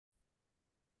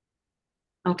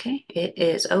Okay, it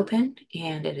is open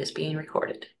and it is being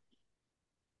recorded.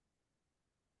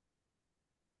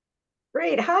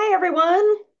 Great. Hi,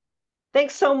 everyone.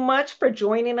 Thanks so much for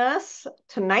joining us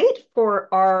tonight for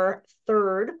our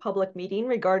third public meeting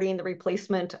regarding the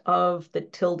replacement of the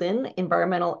Tilden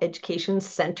Environmental Education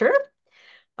Center.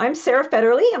 I'm Sarah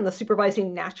Federley. I'm the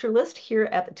supervising naturalist here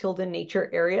at the Tilden Nature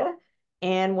Area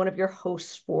and one of your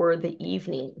hosts for the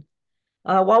evening.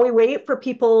 While we wait for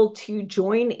people to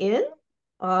join in,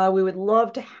 we would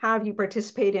love to have you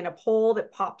participate in a poll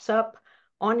that pops up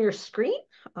on your screen.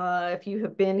 If you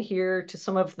have been here to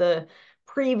some of the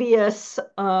previous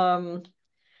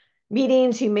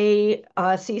meetings, you may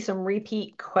see some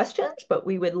repeat questions, but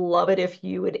we would love it if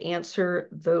you would answer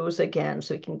those again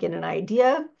so we can get an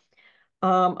idea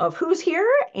of who's here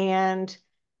and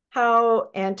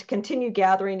and to continue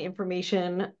gathering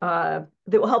information that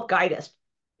will help guide us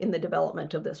in the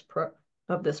development of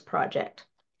this project.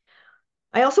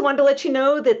 I also wanted to let you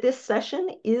know that this session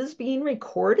is being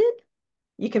recorded.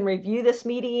 You can review this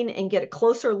meeting and get a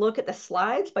closer look at the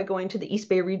slides by going to the East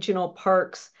Bay Regional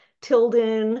Parks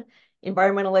Tilden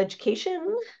Environmental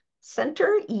Education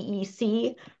Center,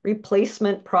 EEC,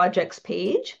 Replacement Projects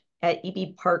page at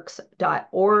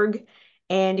ebparks.org.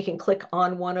 And you can click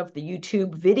on one of the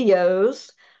YouTube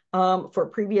videos for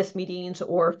previous meetings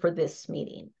or for this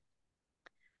meeting.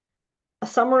 A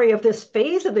summary of this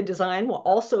phase of the design will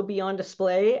also be on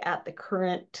display at the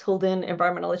current Tilden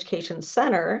Environmental Education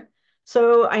Center.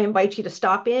 So I invite you to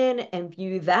stop in and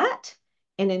view that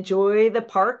and enjoy the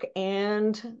park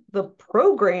and the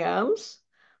programs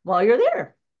while you're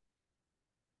there.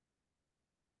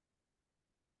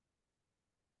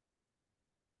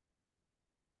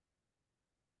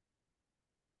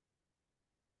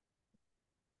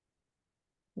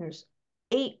 There's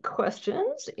 8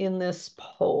 questions in this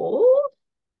poll.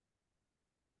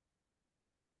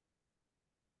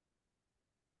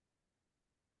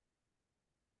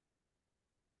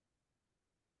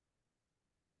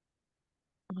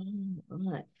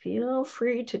 All right, feel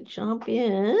free to jump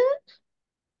in.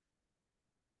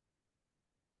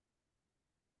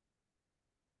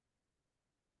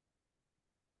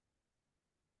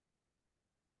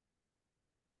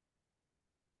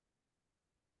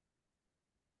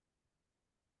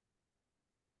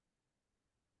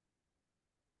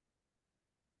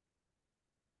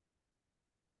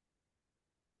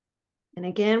 And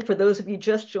again, for those of you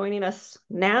just joining us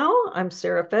now, I'm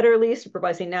Sarah Federley,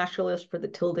 supervising naturalist for the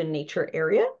Tilden Nature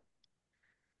Area.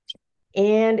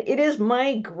 And it is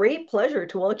my great pleasure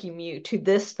to welcome you to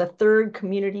this, the third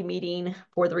community meeting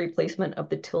for the replacement of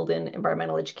the Tilden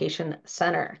Environmental Education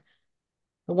Center.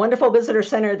 A wonderful visitor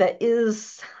center that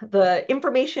is the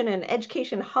information and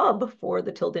education hub for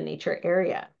the Tilden Nature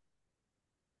Area.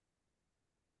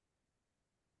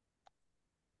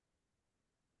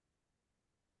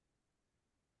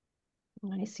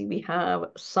 I see we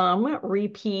have some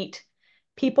repeat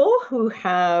people who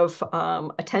have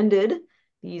attended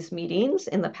these meetings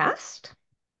in the past.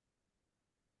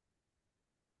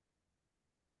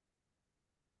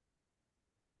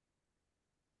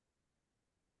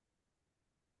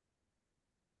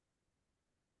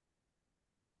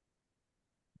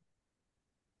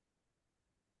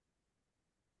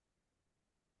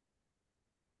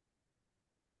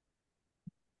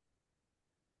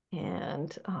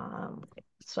 And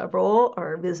several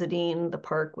are visiting the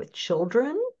park with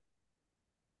children.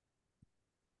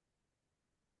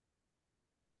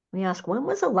 We ask, when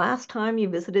was the last time you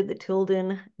visited the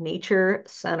Tilden Nature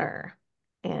Center?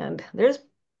 And there's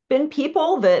been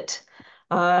people that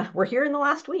were here in the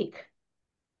last week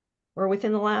or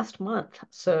within the last month.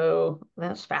 So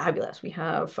that's fabulous. We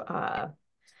have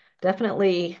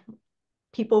definitely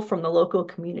people from the local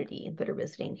community that are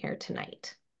visiting here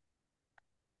tonight.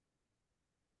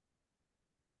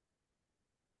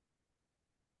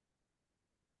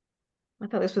 I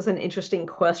thought this was an interesting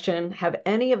question. Have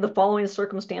any of the following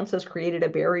circumstances created a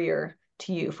barrier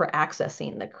to you for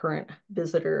accessing the current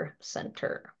visitor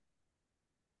center?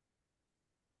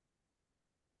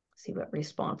 See what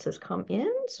responses come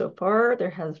in. So far, there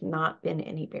has not been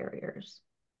any barriers.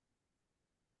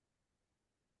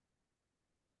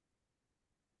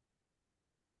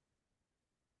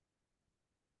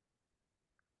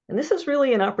 And this is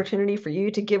really an opportunity for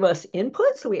you to give us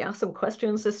input. So we asked some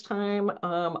questions this time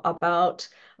about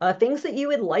things that you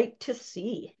would like to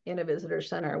see in a visitor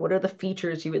center. What are the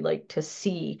features you would like to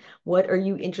see? What are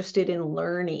you interested in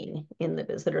learning in the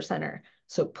visitor center?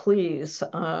 So please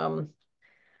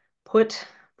put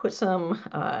some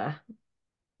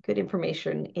good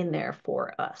information in there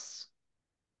for us.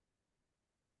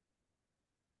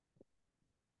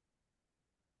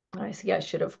 I see I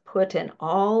should have put in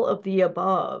all of the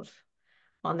above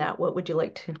on that. What would you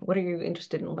like to, what are you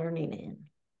interested in learning in?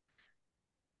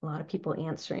 A lot of people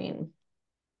answering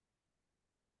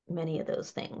many of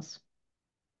those things.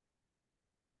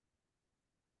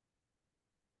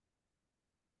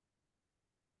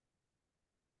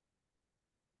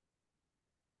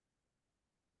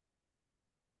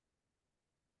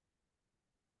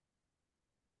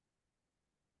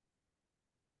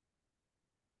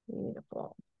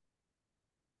 Beautiful.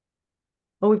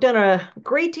 Well, we've done a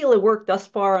great deal of work thus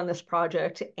far on this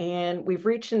project, and we've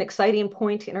reached an exciting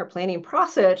point in our planning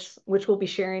process, which we'll be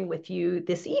sharing with you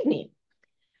this evening.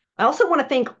 I also want to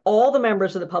thank all the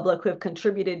members of the public who have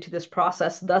contributed to this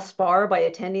process thus far by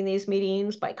attending these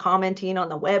meetings, by commenting on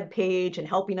the web page, and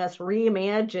helping us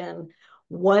reimagine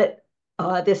what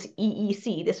this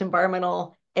EEC, this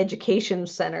Environmental Education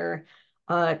Center,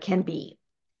 can be.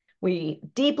 We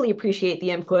deeply appreciate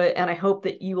the input, and I hope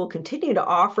that you will continue to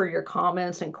offer your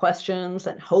comments and questions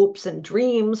and hopes and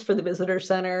dreams for the Visitor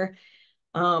Center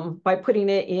by putting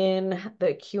it in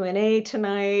the Q&A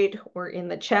tonight or in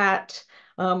the chat,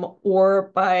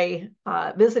 or by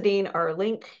visiting our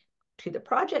link to the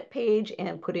project page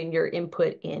and putting your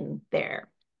input in there.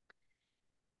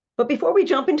 But before we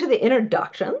jump into the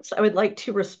introductions, I would like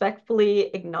to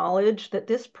respectfully acknowledge that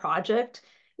this project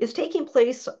is taking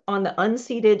place on the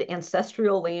unceded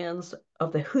ancestral lands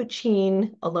of the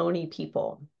Huichin Ohlone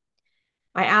people.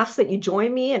 I ask that you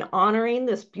join me in honoring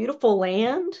this beautiful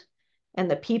land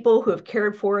and the people who have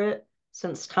cared for it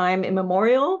since time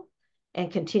immemorial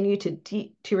and continue to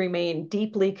remain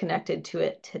deeply connected to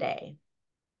it today.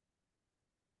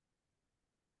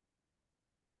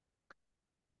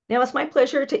 Now it's my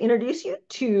pleasure to introduce you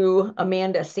to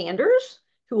Amanda Sanders,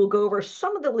 who will go over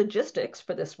some of the logistics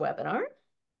for this webinar.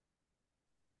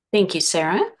 Thank you,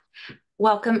 Sarah.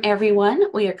 Welcome, everyone.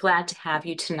 We are glad to have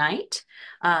you tonight.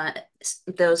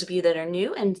 Those of you that are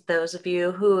new and those of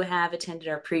you who have attended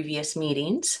our previous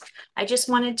meetings. I just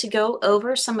wanted to go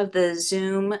over some of the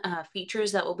Zoom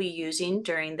features that we'll be using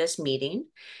during this meeting.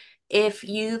 If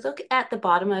you look at the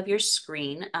bottom of your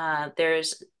screen,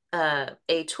 there's a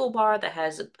toolbar that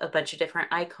has a bunch of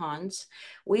different icons.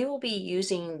 We will be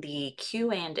using the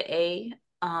Q&A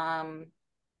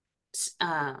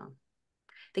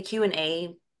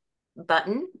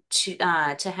button to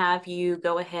have you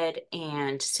go ahead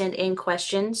and send in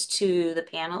questions to the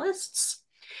panelists.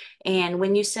 And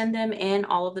when you send them in,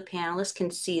 all of the panelists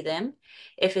can see them.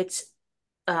 If it's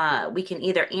we can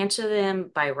either answer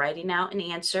them by writing out an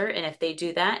answer, and if they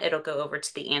do that, it'll go over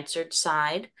to the answered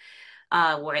side,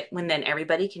 when then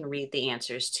everybody can read the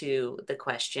answers to the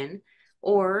question.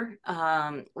 Or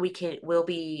we'll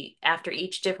be, after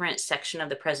each different section of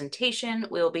the presentation,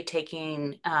 we'll be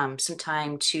taking some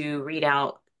time to read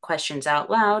out questions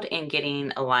out loud and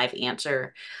getting a live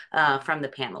answer from the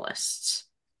panelists.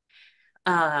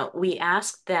 We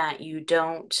ask that you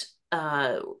don't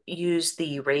use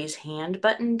the raise hand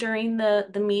button during the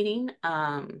meeting,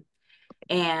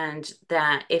 and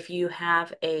that if you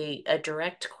have a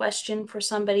direct question for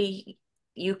somebody,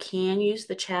 you can use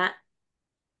the chat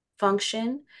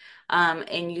function,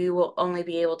 and you will only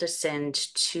be able to send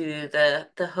to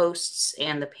the hosts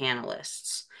and the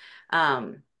panelists.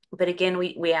 But again,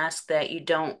 we ask that you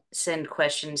don't send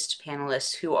questions to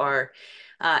panelists who are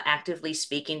actively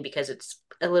speaking, because it's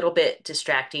a little bit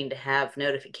distracting to have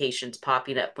notifications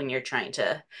popping up when you're trying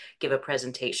to give a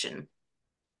presentation.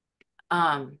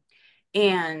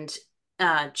 And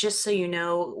just so you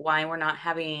know why we're not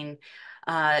having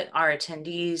our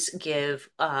attendees give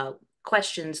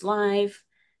questions live,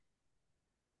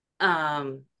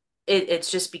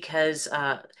 it's just because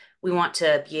we want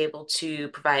to be able to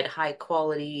provide a high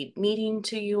quality meeting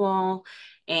to you all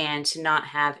and to not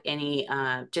have any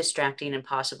distracting and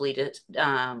possibly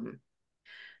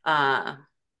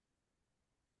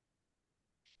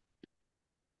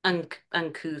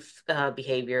uncouth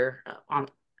behavior on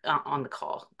the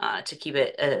call, to keep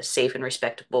it a safe and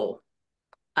respectable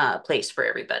place for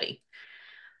everybody.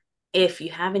 If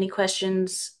you have any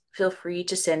questions, feel free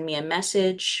to send me a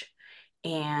message,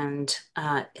 and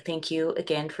thank you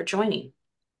again for joining.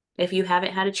 If you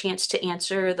haven't had a chance to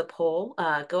answer the poll,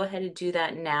 go ahead and do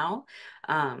that now.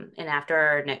 And after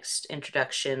our next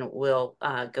introduction, we'll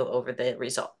go over the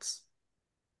results.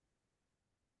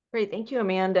 Great, thank you,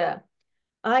 Amanda.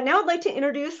 Now I'd like to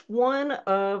introduce one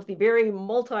of the very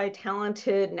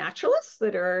multi-talented naturalists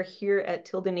that are here at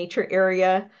Tilden Nature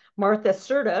Area, Martha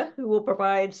Cerda, who will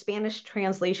provide Spanish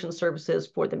translation services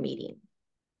for the meeting.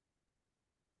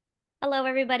 Hello,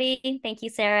 everybody. Thank you,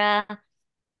 Sarah.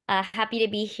 Happy to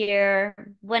be here.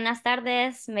 Buenas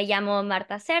tardes, me llamo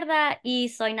Marta Cerda y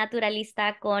soy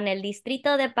naturalista con el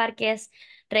Distrito de Parques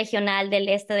Regional del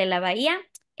Este de la Bahía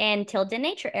en Tilden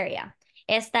Nature Area.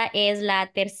 Esta es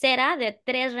la tercera de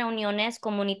 3 reuniones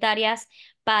comunitarias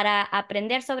para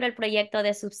aprender sobre el proyecto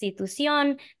de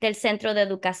sustitución del Centro de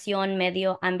Educación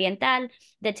Medioambiental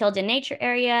de Tilden Nature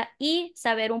Area y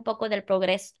saber un poco del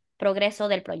progreso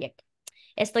del proyecto.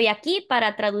 Estoy aquí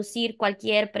para traducir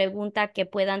cualquier pregunta que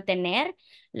puedan tener.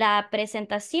 La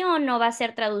presentación no va a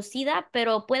ser traducida,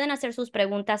 pero pueden hacer sus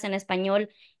preguntas en español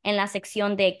en la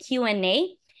sección de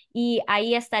Q&A y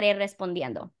ahí estaré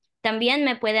respondiendo. También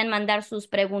me pueden mandar sus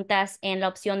preguntas en la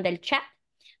opción del chat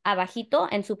abajito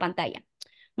en su pantalla.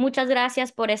 Muchas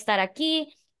gracias por estar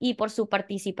aquí y por su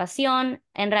participación.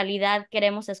 En realidad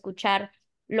queremos escuchar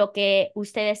lo que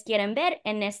ustedes quieren ver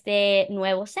en este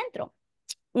nuevo centro.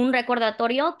 Un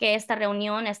recordatorio que esta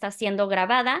reunión está siendo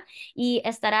grabada y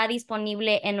estará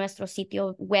disponible en nuestro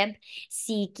sitio web.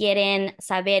 Si quieren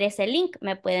saber ese link,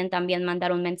 me pueden también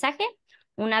mandar un mensaje.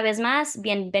 Una vez más,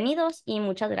 bienvenidos y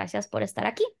muchas gracias por estar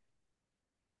aquí.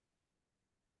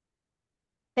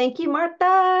 Thank you,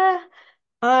 Martha.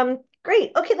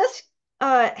 Great. Okay, let's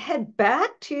head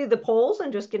back to the polls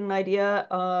and just get an idea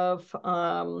of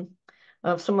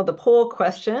some of the poll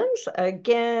questions.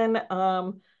 Again,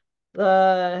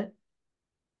 the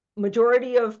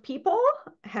majority of people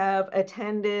have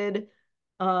attended,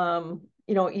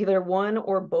 either one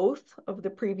or both of the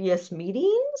previous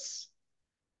meetings.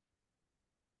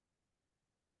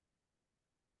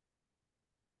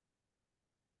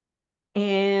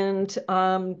 And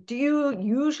do you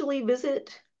usually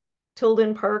visit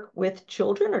Tilden Park with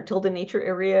children or Tilden Nature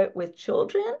Area with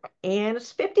children? And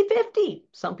it's 50-50.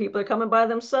 Some people are coming by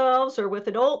themselves or with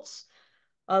adults.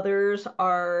 Others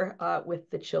are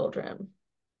with the children.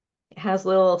 It has a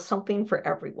little something for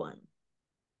everyone.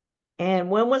 And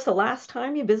when was the last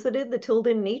time you visited the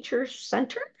Tilden Nature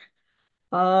Center?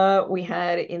 We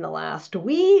had in the last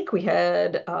week, we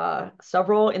had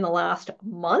several in the last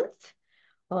month,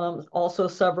 also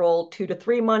several 2 to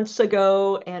 3 months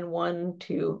ago, and 1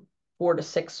 to 4 to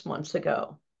 6 months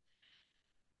ago.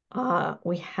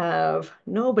 We have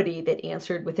nobody that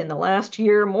answered within the last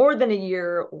year, more than a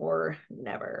year, or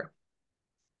never.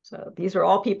 So these are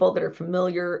all people that are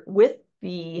familiar with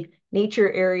the nature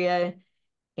area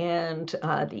and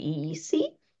the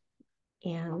EEC.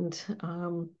 And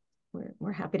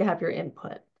we're happy to have your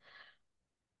input.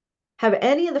 Have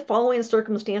any of the following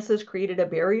circumstances created a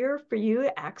barrier for you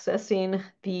accessing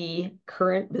the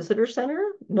current visitor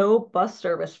center? No bus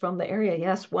service from the area.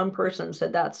 Yes, one person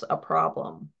said that's a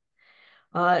problem.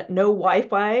 No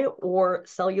Wi-Fi or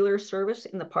cellular service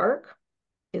in the park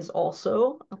is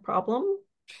also a problem.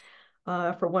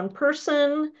 For one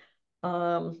person,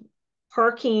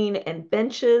 parking and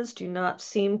benches do not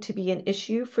seem to be an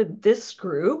issue for this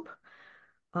group.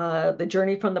 The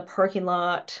journey from the parking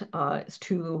lot is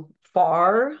too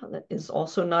far. That is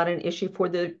also not an issue for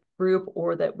the group,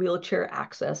 or that wheelchair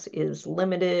access is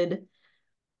limited.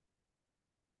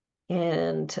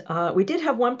 And we did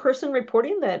have one person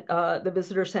reporting that the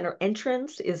visitor center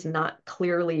entrance is not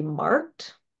clearly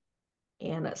marked.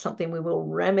 And that's something we will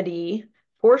remedy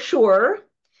for sure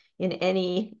in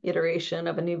any iteration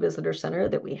of a new visitor center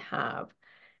that we have.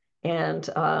 And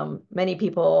many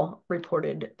people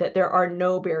reported that there are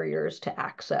no barriers to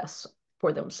access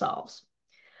for themselves.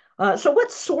 So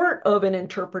what sort of an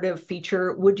interpretive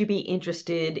feature would you be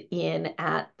interested in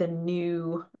at the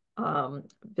new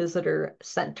visitor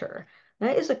center?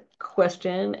 That is a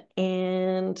question,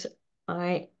 and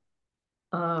I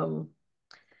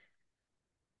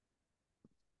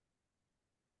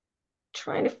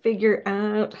trying to figure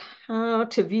out how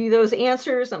to view those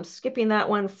answers. I'm skipping that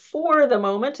one for the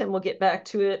moment, and we'll get back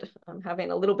to it. I'm having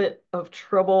a little bit of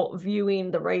trouble viewing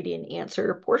the writing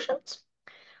answer portions.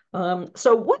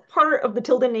 So what part of the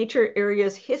Tilden Nature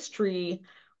Area's history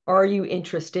are you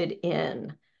interested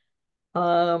in?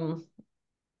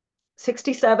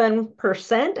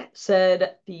 67%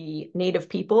 said the native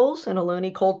peoples and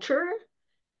Ohlone culture.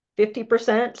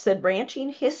 50% said ranching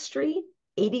history.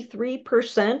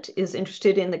 83% is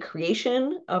interested in the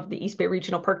creation of the East Bay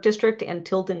Regional Park District and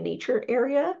Tilden Nature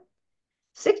Area.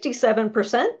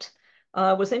 67%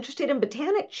 was interested in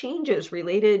botanic changes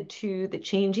related to the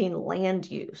changing land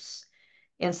use.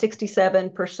 And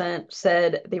 67%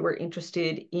 said they were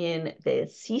interested in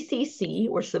the CCC,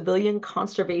 or Civilian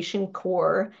Conservation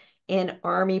Corps, and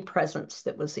Army presence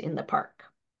that was in the park.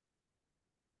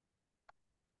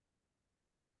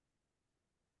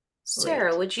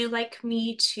 Sarah, would you like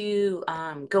me to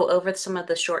go over some of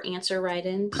the short answer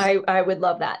write-ins? I would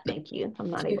love that. Thank you. I'm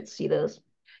not able to see those.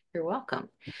 You're welcome.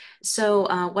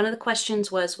 So one of the questions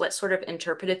was, what sort of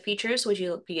interpretive features would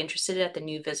you be interested in at the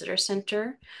new visitor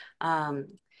center?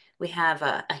 Um, we have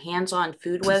a hands-on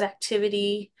food web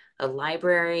activity, a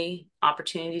library,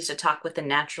 opportunities to talk with the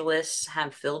naturalists,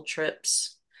 have field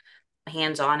trips,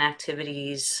 hands-on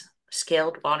activities,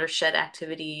 scaled watershed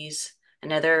activities,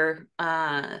 another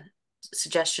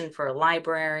suggestion for a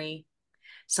library.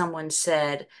 Someone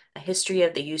said a history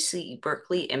of the UC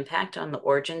Berkeley impact on the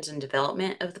origins and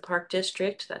development of the park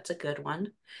district. That's a good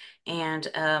one. And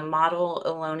model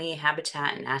Ohlone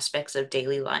habitat and aspects of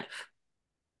daily life.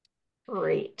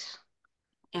 Great.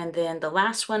 And then the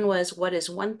last one was, what is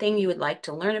one thing you would like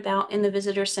to learn about in the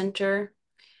visitor center?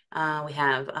 We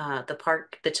have the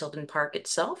park, the Tilden Park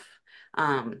itself,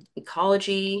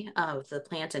 ecology of the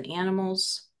plants and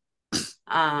animals,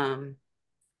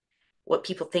 what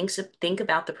people think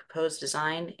about the proposed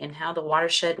design, and how the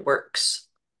watershed works.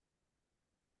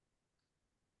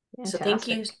 So thank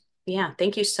you. Fantastic. Yeah,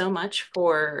 thank you so much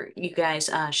for you guys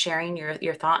sharing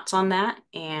your thoughts on that,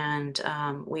 and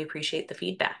we appreciate the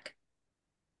feedback.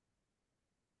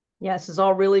 Yes, it's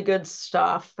all really good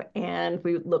stuff, and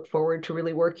we look forward to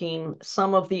really working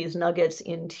some of these nuggets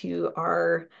into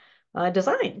our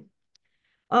design.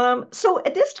 So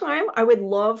at this time, I would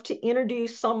love to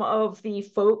introduce some of the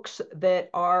folks that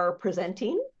are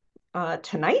presenting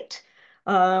tonight.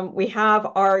 We have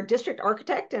our district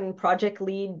architect and project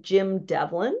lead, Jim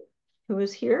Devlin, who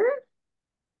is here.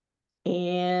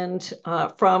 And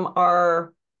from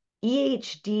our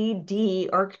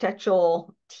EHDD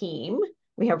architectural team,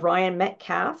 we have Ryan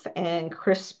Metcalf and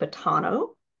Chris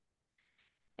Patano.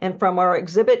 And from our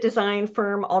exhibit design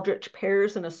firm, Aldrich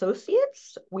Pears and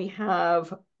Associates, we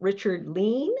have Richard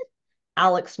Lean,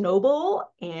 Alex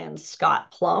Noble, and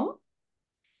Scott Plum.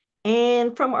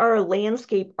 And from our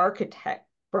landscape architect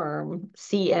firm,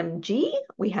 CMG,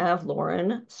 we have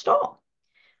Lauren Stahl.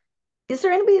 Is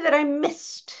there anybody that I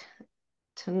missed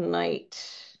tonight?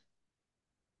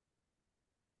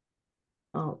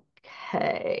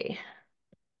 Okay.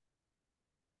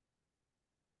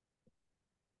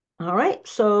 All right.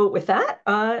 So with that,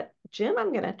 Jim,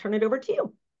 I'm going to turn it over to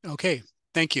you. Okay.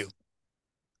 Thank you.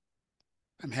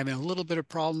 I'm having a little bit of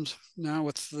problems now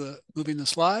with moving the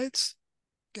slides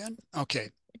again.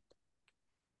 Okay.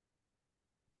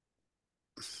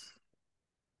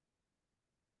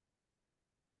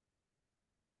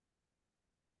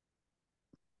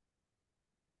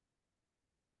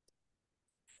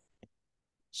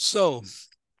 So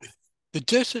the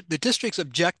district's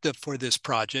objective for this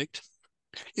project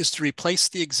is to replace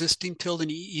the existing Tilden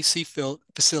EEC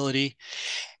facility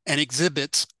and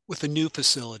exhibits with a new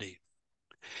facility.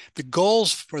 The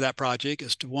goals for that project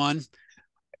is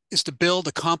to build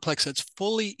a complex that's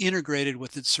fully integrated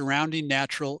with its surrounding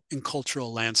natural and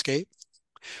cultural landscape.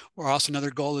 Or also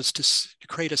another goal is to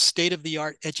create a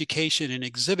state-of-the-art education and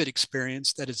exhibit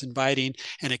experience that is inviting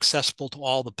and accessible to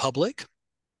all the public.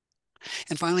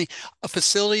 And finally, a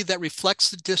facility that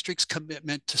reflects the district's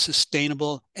commitment to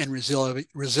sustainable and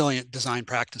resilient design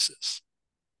practices.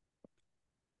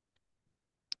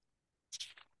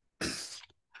 I'm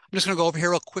just going to go over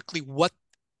here real quickly what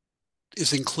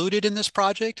is included in this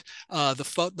project.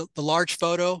 The large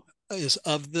photo is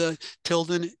of the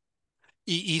Tilden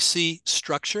EEC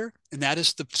structure, and that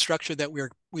is the structure that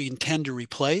we intend to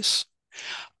replace.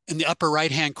 In the upper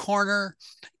right-hand corner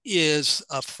is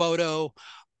a photo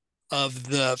of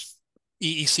the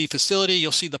EEC facility.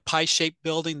 You'll see the pie-shaped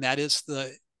building. That is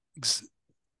the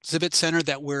exhibit center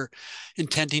that we're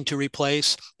intending to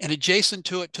replace. And adjacent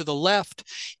to it to the left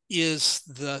is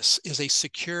a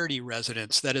security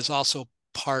residence that is also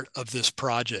part of this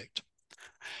project.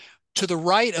 To the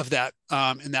right of that,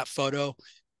 in that photo,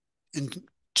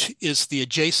 is the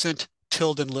adjacent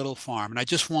Tilden Little Farm. And I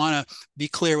just want to be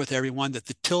clear with everyone that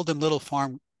the Tilden Little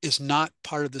Farm is not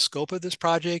part of the scope of this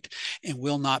project and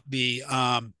will not be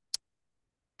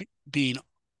being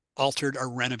altered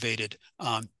or renovated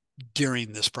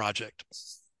during this project.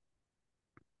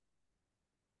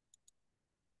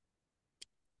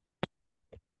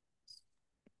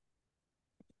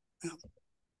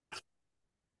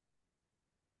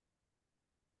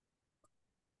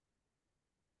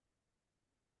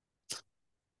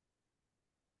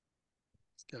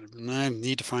 I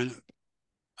need to find it.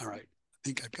 All right, I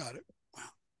think I've got it. Wow.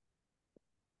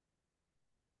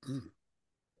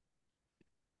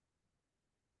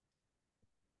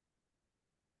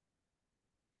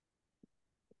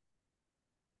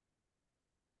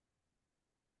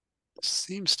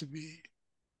 Seems to be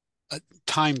a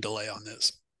time delay on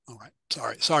this. All right,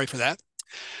 sorry for that.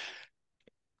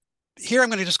 Here I'm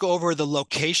going to just go over the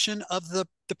location of the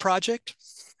project.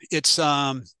 It's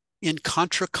in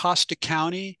Contra Costa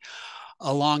County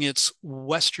along its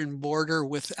western border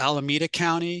with Alameda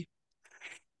County.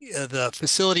 The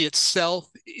facility itself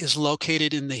is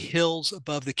located in the hills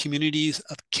above the communities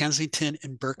of Kensington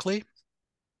and Berkeley.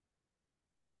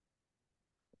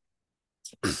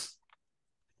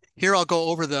 Here I'll go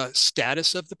over the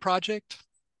status of the project.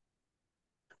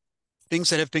 Things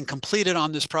that have been completed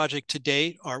on this project to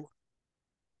date are: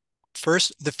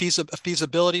 first, a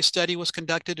feasibility study was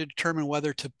conducted to determine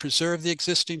whether to preserve the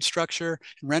existing structure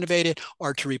and renovate it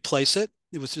or to replace it.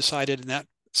 It was decided in that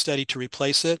study to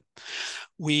replace it.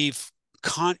 We've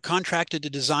contracted to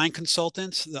design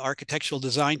consultants, the architectural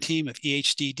design team of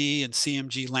EHDD and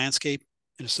CMG Landscape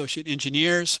and Associate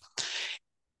Engineers.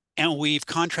 And we've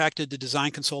contracted the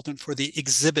design consultant for the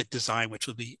exhibit design, which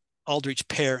will be Aldrich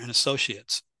Pear and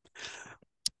Associates.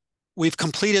 We've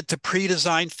completed the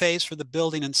pre-design phase for the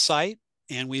building and site,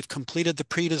 and we've completed the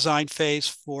pre-design phase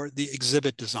for the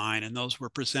exhibit design, and those were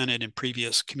presented in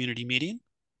previous community meeting.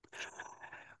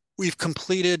 We've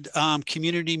completed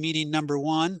community meeting number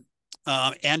 1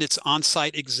 and its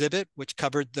on-site exhibit, which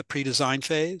covered the pre-design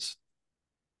phase.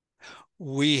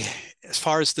 As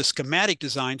far as the schematic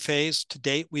design phase, to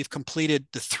date, we've completed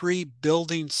the 3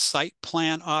 building site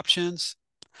plan options,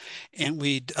 and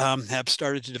we have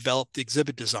started to develop the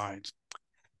exhibit designs.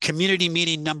 Community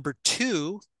meeting number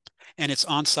 2 and its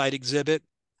on-site exhibit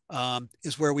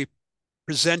is where we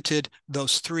presented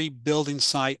those 3 building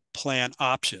site plan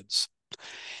options.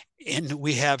 And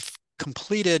we have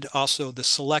completed also the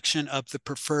selection of the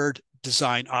preferred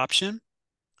design option.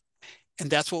 And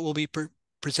that's what we'll be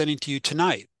presenting to you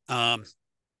tonight.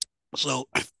 So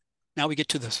now we get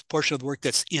to this portion of the work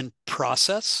that's in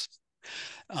process.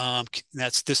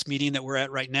 That's this meeting that we're at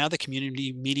right now, the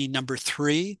community meeting number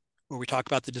 3, where we talk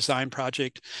about the design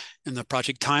project and the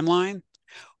project timeline.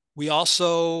 We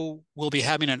also will be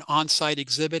having an on-site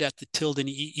exhibit at the Tilden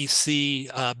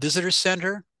EEC Visitor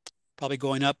Center, probably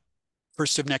going up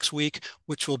first of next week,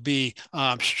 which will be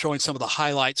showing some of the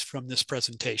highlights from this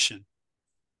presentation.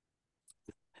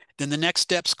 Then the next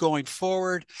steps going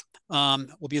forward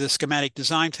will be the schematic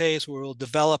design phase, where we'll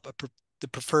develop the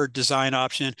preferred design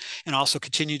option and also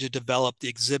continue to develop the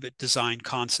exhibit design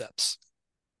concepts.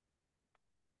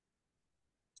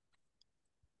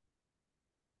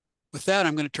 With that,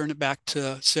 I'm going to turn it back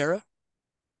to Sarah.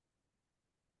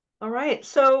 All right.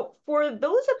 So for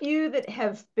those of you that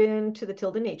have been to the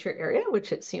Tilden Nature Area,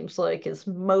 which it seems like is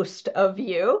most of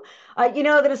you, you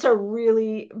know that it's a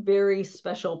really very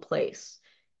special place.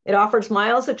 It offers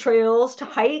miles of trails to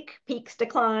hike, peaks to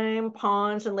climb,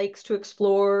 ponds and lakes to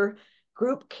explore,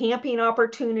 group camping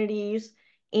opportunities,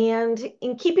 and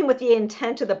in keeping with the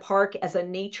intent of the park as a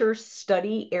nature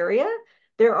study area,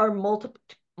 there are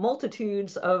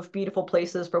multitudes of beautiful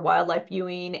places for wildlife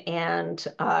viewing and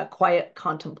quiet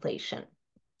contemplation.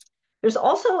 There's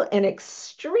also an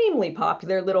extremely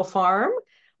popular little farm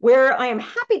where I am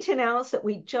happy to announce that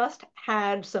we just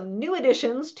had some new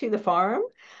additions to the farm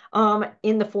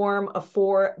in the form of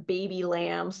 4 baby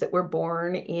lambs that were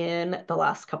born in the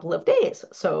last couple of days.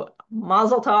 So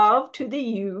mazel tov to the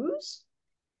ewes.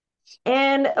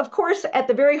 And of course, at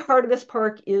the very heart of this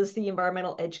park is the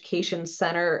Environmental Education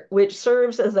Center, which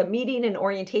serves as a meeting and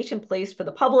orientation place for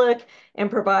the public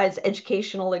and provides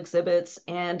educational exhibits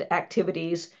and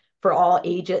activities for all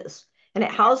ages. And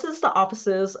it houses the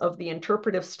offices of the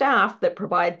interpretive staff that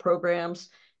provide programs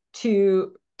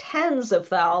to tens of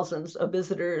thousands of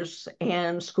visitors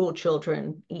and school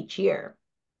children each year.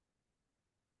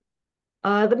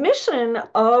 The mission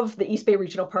of the East Bay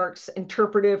Regional Parks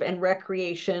Interpretive and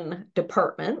Recreation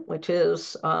Department, which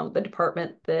is the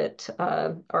department that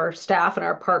our staff and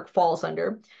our park falls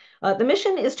under, the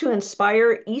mission is to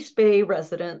inspire East Bay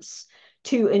residents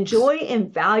to enjoy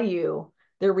and value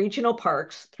their regional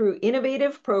parks through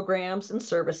innovative programs and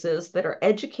services that are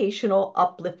educational,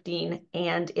 uplifting,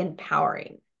 and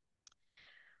empowering.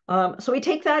 So we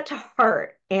take that to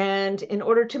heart, and in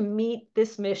order to meet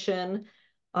this mission,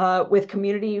 with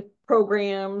community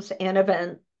programs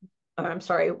and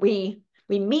we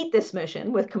meet this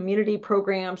mission with community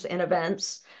programs and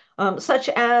events, such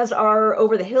as our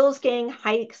Over the Hills Gang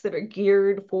hikes that are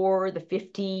geared for the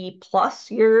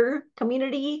 50-plus-year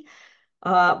community,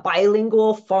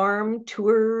 bilingual farm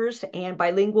tours and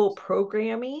bilingual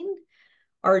programming,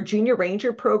 our Junior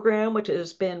Ranger program, which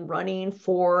has been running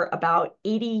for about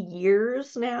 80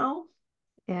 years now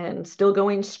and still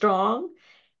going strong,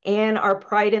 and our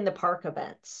Pride in the Park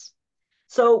events.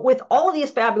 So with all of these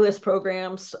fabulous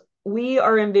programs, we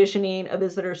are envisioning a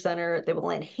visitor center that will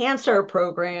enhance our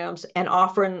programs and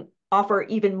offer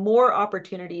even more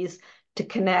opportunities to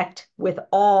connect with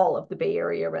all of the Bay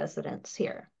Area residents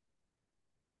here.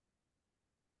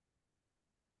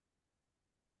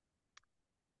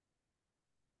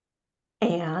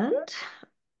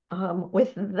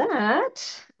 with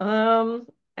that,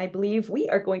 I believe we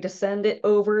are going to send it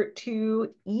over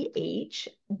to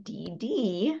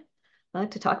EHDD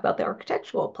to talk about the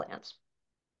architectural plans.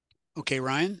 Okay,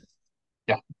 Ryan?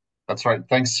 Yeah, that's right.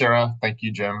 Thanks, Sarah. Thank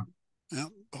you, Jim.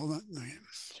 Hold on.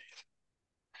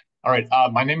 All right,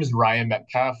 my name is Ryan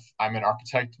Metcalf. I'm an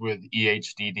architect with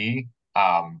EHDD,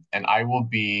 and I will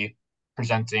be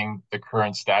presenting the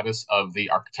current status of the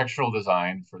architectural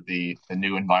design for the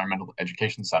new Environmental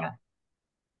Education Center.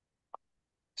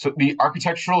 So the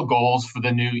architectural goals for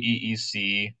the new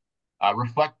EEC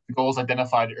reflect the goals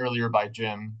identified earlier by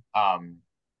Jim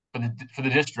for the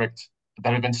district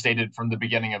that have been stated from the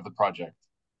beginning of the project.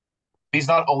 These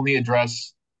not only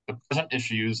address the present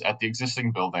issues at the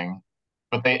existing building,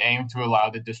 but they aim to allow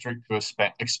the district to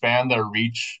expand their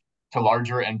reach to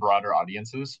larger and broader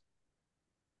audiences.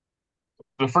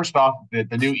 So first off,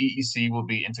 the new EEC will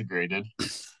be integrated.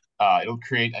 It'll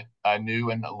create a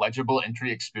new and legible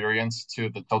entry experience to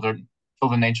the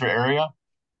Tilden Nature area.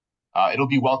 It'll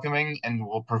be welcoming and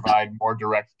will provide more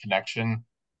direct connection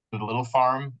to the Little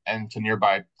Farm and to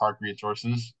nearby park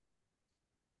resources.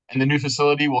 And the new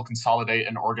facility will consolidate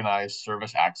and organize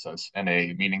service access in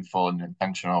a meaningful and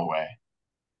intentional way.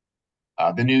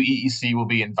 The new EEC will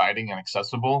be inviting and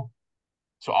accessible.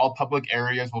 So all public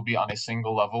areas will be on a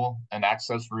single level, and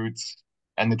access routes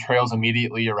and the trails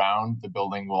immediately around the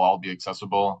building will all be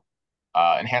accessible,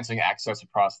 enhancing access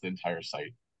across the entire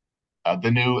site. The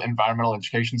new Environmental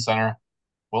Education Center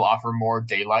will offer more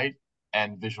daylight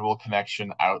and visual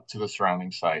connection out to the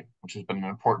surrounding site, which has been an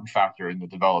important factor in the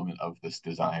development of this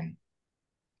design.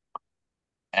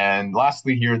 And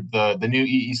lastly here, the new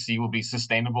EEC will be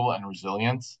sustainable and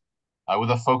resilient, with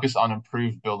a focus on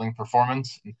improved building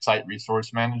performance and site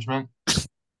resource management.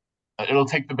 It'll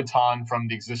take the baton from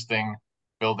the existing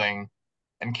building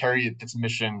and carry its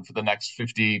mission for the next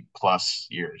 50 plus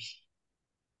years.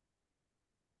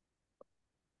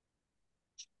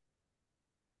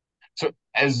 So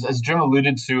as Jim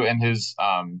alluded to in his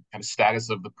kind of status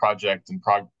of the project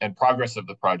and progress of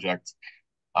the project,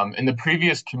 in the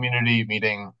previous community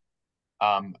meeting,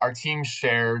 our team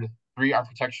shared 3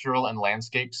 architectural and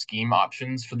landscape scheme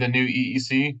options for the new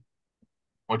EEC,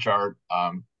 which are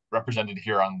represented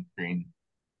here on the screen.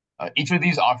 Each of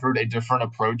these offered a different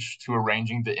approach to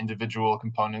arranging the individual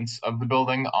components of the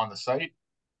building on the site,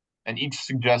 and each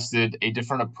suggested a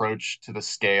different approach to the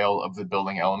scale of the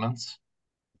building elements.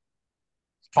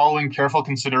 Following careful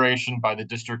consideration by the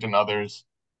district and others,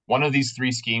 one of these 3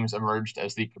 schemes emerged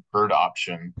as the preferred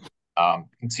option. You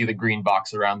can see the green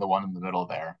box around the one in the middle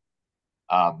there.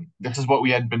 This is what we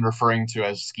had been referring to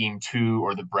as Scheme 2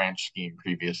 or the branch scheme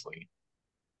previously.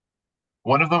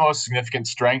 One of the most significant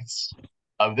strengths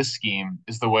of this scheme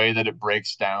is the way that it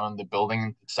breaks down the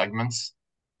building segments,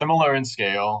 similar in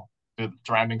scale to the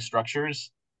surrounding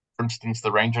structures. For instance,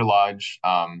 the Ranger Lodge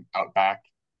out back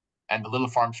and the Little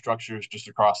Farm structures just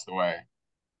across the way.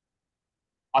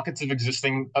 Pockets of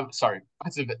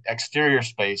exterior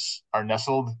space are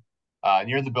nestled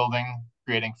near the building,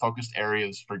 creating focused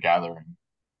areas for gathering.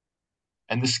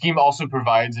 And the scheme also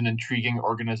provides an intriguing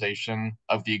organization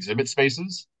of the exhibit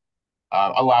spaces,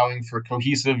 allowing for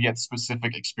cohesive yet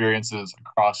specific experiences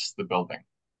across the building.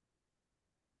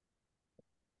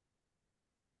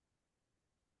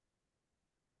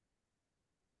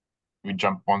 Can we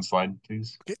jump one slide,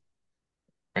 please? Okay.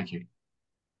 Thank you.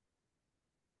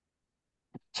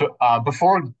 So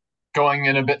before going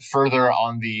in a bit further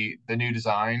on the new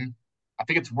design, I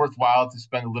think it's worthwhile to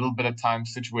spend a little bit of time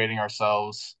situating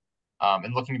ourselves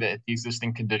and looking at the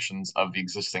existing conditions of the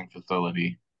existing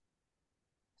facility.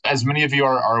 As many of you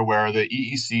are aware, the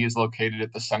EEC is located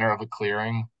at the center of a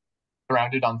clearing,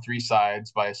 surrounded on 3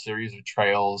 sides by a series of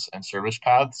trails and service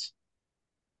paths.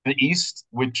 To the east,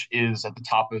 which is at the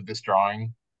top of this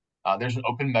drawing, there's an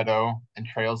open meadow and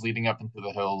trails leading up into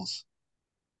the hills.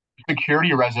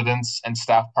 Security residence and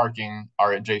staff parking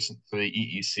are adjacent to the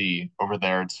EEC over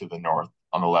there to the north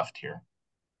on the left here.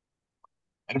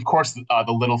 And of course, the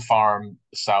Little Farm,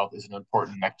 the south, is an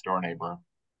important next door neighbor.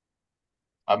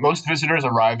 Most visitors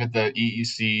arrive at the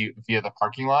EEC via the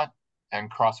parking lot and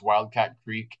cross Wildcat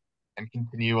Creek and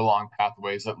continue along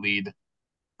pathways that lead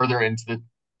further into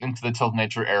the Tilden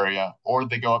Nature area, or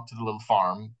they go up to the Little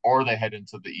Farm, or they head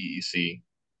into the EEC.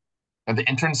 Now, the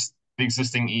entrance to the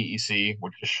existing EEC,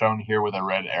 which is shown here with a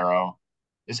red arrow,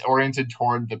 is oriented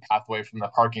toward the pathway from the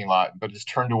parking lot, but is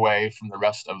turned away from the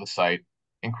rest of the site,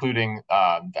 including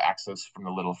the access from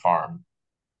the Little Farm.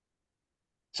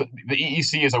 So the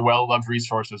EEC is a well-loved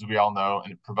resource, as we all know,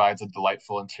 and it provides a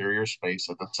delightful interior space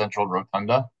at the central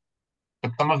rotunda.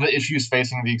 But some of the issues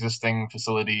facing the existing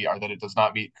facility are that it does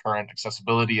not meet current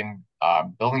accessibility and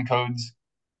building codes.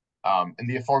 And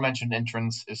the aforementioned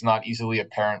entrance is not easily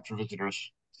apparent for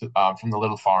visitors from the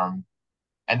little farm.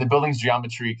 And the building's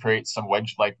geometry creates some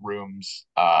wedge-like rooms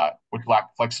which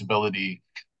lack flexibility,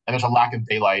 and there's a lack of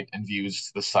daylight and views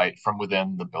to the site from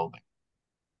within the building.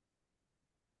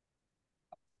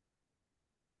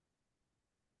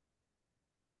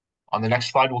 On the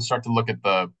next slide, we'll start to look at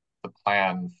the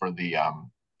plan for the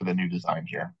new design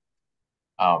here.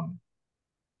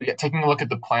 Yeah, taking a look at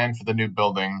the plan for the new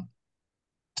building,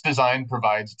 this design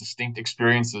provides distinct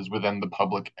experiences within the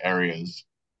public areas.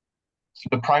 So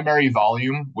the primary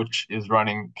volume, which is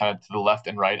running kind of to the left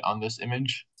and right on this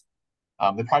image,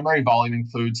 the primary volume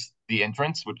includes the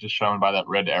entrance, which is shown by that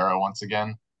red arrow once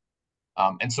again,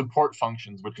 and support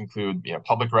functions, which include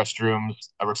public restrooms,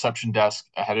 a reception desk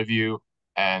ahead of you,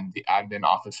 and the admin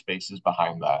office spaces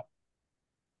behind that.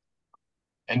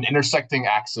 An intersecting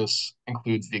axis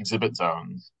includes the exhibit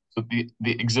zones. So the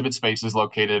exhibit space is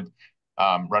located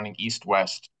running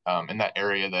east-west in that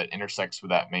area that intersects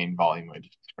with that main volume I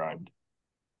just described.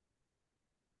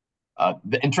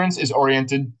 The entrance is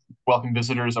oriented to welcome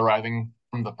visitors arriving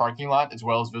from the parking lot, as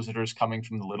well as visitors coming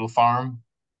from the little farm.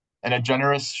 And a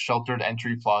generous sheltered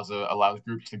entry plaza allows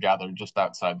groups to gather just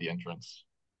outside the entrance.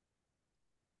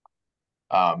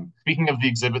 Speaking of the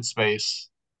exhibit space,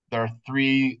 there are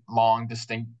 3 long,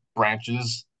 distinct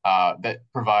branches that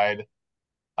provide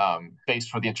space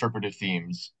for the interpretive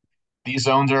themes. These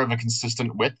zones are of a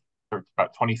consistent width, they're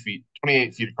about 28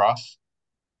 feet across,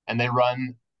 and they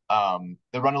run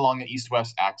along an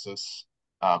east-west axis,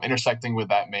 intersecting with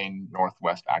that main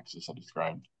northwest axis I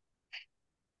described.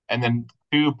 And then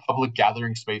 2 public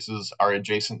gathering spaces are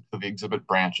adjacent to the exhibit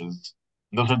branches.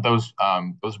 Those are those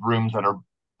rooms that are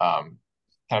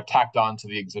kind of tacked on to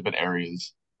the exhibit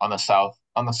areas on the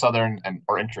southern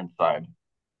or entrance side.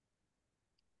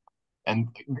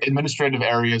 And administrative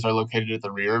areas are located at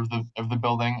the rear of the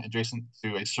building, adjacent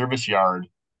to a service yard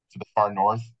to the far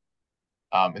north.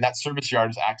 And that service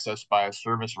yard is accessed by a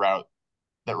service route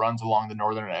that runs along the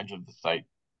northern edge of the site.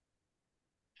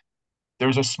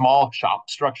 There's a small shop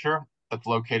structure that's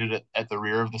located at the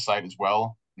rear of the site as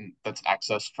well, that's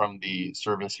accessed from the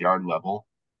service yard level.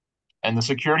 And the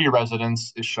security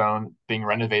residence is shown being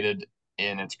renovated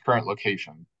in its current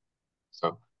location.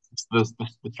 So it's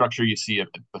the structure you see at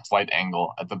the slight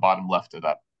angle at the bottom left of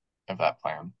that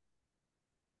plan.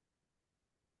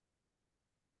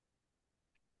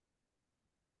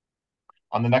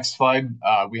 On the next slide,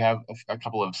 we have a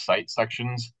couple of site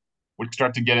sections which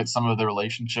start to get at some of the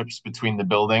relationships between the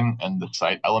building and the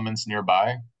site elements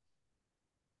nearby.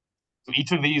 So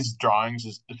each of these drawings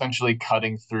is essentially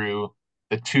cutting through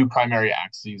the 2 primary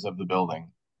axes of the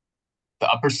building. The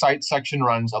upper site section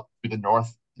runs up through the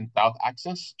north and south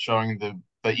axis, showing the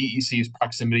EEC's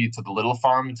proximity to the little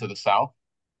farm to the south,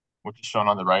 which is shown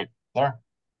on the right there,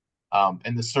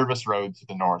 and the service road to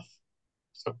the north.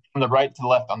 So from the right to the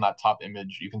left on that top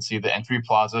image, you can see the entry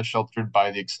plaza sheltered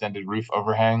by the extended roof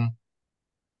overhang,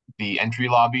 the entry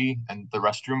lobby and the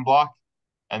restroom block,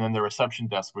 and then the reception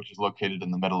desk, which is located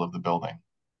in the middle of the building.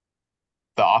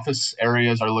 The office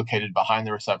areas are located behind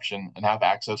the reception and have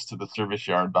access to the service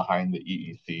yard behind the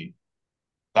EEC.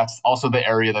 That's also the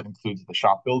area that includes the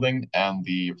shop building and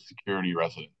the security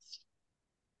residence.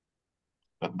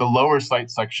 The lower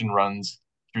site section runs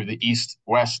through the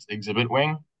east-west exhibit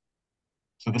wing.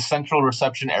 So the central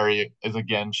reception area is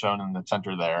again shown in the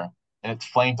center there, and it's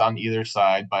flanked on either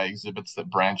side by exhibits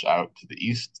that branch out to the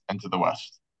east and to the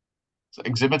west. So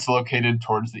exhibits located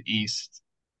towards the east,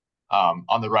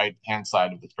 on the right-hand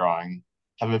side of the drawing,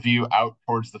 have a view out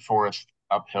towards the forest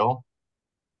uphill,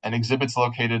 and exhibits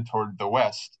located toward the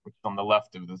west, which is on the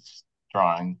left of this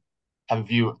drawing, have a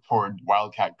view toward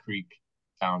Wildcat Creek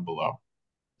down below.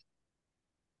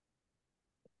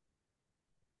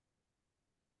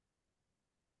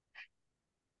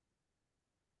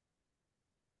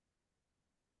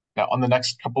 Now, on the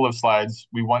next couple of slides,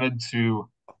 we wanted to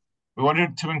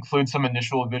include some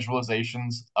initial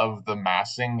visualizations of the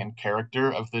massing and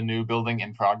character of the new building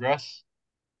in progress.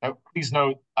 Now, please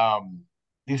note,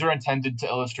 these are intended to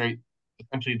illustrate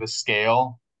essentially the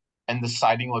scale and the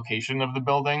siting location of the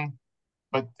building,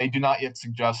 but they do not yet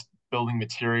suggest building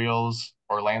materials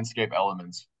or landscape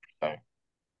elements per se.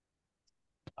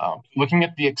 Looking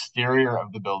at the exterior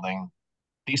of the building,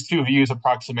 these 2 views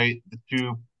approximate the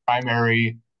 2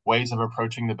 primary ways of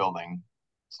approaching the building.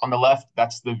 On the left,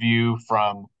 that's the view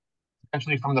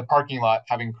essentially from the parking lot,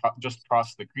 having just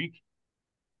crossed the creek.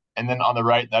 And then on the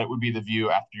right, that would be the view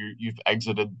after you've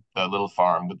exited the little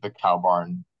farm with the cow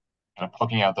barn kind of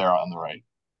poking out there on the right.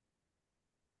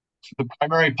 So the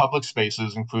primary public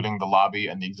spaces, including the lobby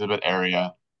and the exhibit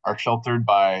area, are sheltered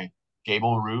by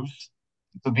gable roofs.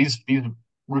 So these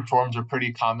roof forms are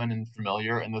pretty common and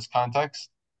familiar in this context,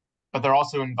 but they're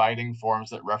also inviting forms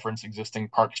that reference existing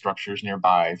park structures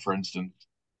nearby, for instance,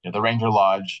 the Ranger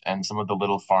Lodge and some of the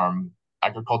Little Farm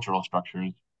agricultural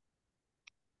structures.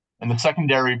 In the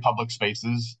secondary public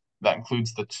spaces, that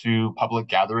includes the two public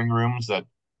gathering rooms that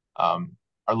are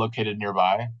located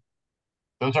nearby.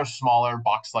 Those are smaller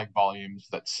box-like volumes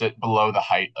that sit below the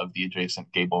height of the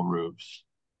adjacent gable roofs.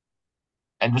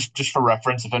 And just for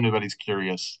reference, if anybody's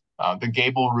curious, the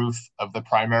gable roof of the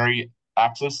primary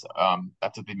axis,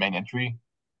 that's at the main entry,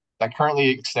 that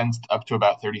currently extends up to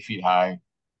about 30 feet high,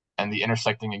 and the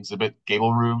intersecting exhibit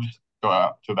gable roofs go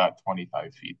out to about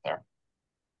 25 feet there.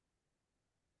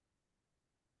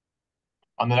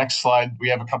 On the next slide, we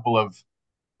have a couple of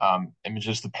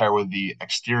images to pair with the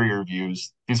exterior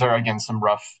views. These are, again, some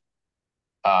rough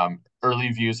early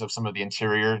views of some of the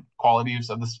interior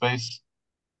qualities of the space.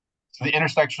 So the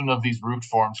intersection of these roof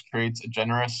forms creates a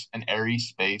generous and airy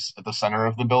space at the center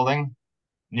of the building,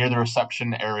 near the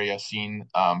reception area seen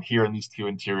here in these two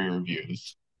interior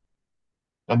views.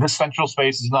 And this central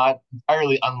space is not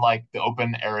entirely unlike the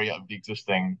open area of the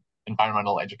existing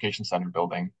Environmental Education Center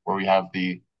building, where we have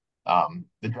the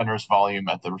generous volume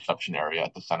at the reception area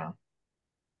at the center.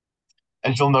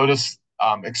 As you'll notice,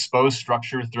 exposed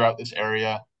structure throughout this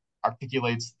area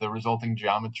articulates the resulting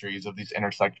geometries of these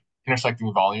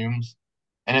intersecting volumes,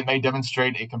 and it may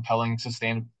demonstrate a compelling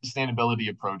sustainability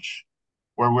approach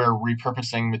where we're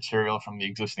repurposing material from the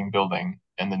existing building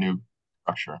in the new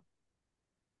structure.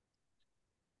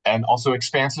 And also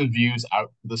expansive views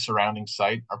out to the surrounding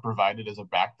site are provided as a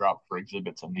backdrop for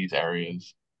exhibits in these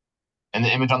areas. In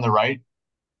the image on the right,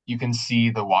 you can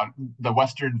see the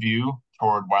western view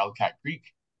toward Wildcat Creek.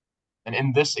 And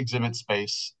in this exhibit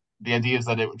space, the idea is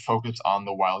that it would focus on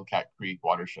the Wildcat Creek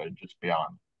watershed just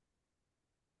beyond.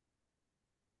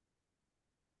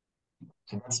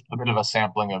 So that's a bit of a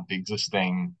sampling of the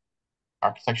existing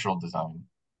architectural design.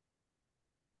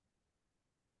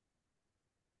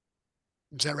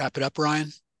 Does that wrap it up,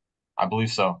 Ryan? I believe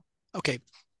so. Okay.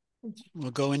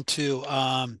 We'll go into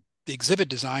the exhibit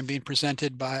design being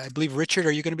presented by, I believe, Richard.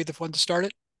 Are you going to be the one to start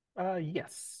it?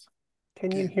 Yes.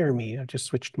 Can you hear me? I just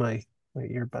switched my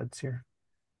earbuds here.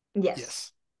 Yes.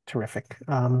 Yes. Terrific.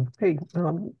 Hey,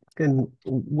 and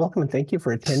welcome and thank you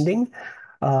for attending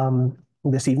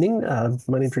this evening. My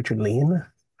name is Richard Lean,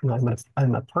 and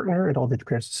I'm a partner at Aldrich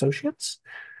Pears Associates.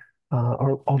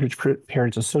 Aldrich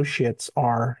Pears Associates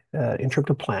are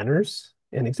interpretive planners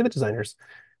and exhibit designers,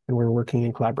 and we're working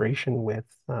in collaboration with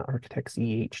architects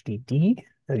EHDD,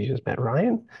 as you just met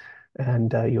Ryan,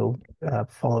 and you'll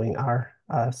following our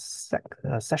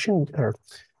session or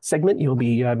segment, you'll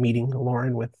be meeting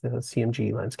Lauren with the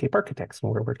CMG Landscape Architects,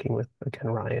 and we're working with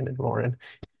again Ryan and Lauren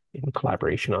in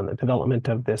collaboration on the development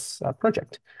of this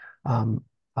project. I'm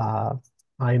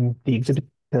the exhibit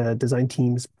design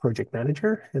team's project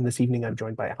manager, and this evening I'm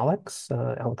joined by Alex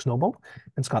Noble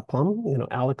and Scott Plum. You know,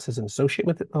 Alex is an associate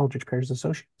with Aldrich Pears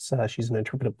Associates. She's an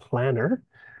interpretive planner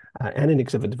and an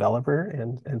exhibit developer,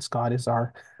 and Scott is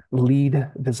our lead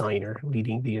designer,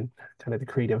 leading the kind of the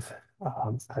creative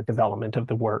development of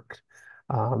the work,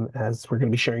 as we're going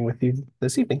to be sharing with you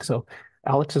this evening. So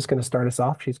Alex is going to start us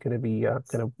off. She's going to be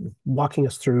kind of walking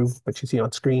us through what you see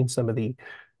on screen, some of the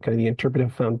kind of the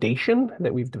interpretive foundation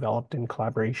that we've developed in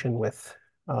collaboration with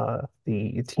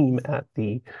the team at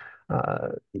the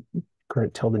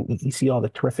current Tilden EEC, all the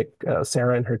terrific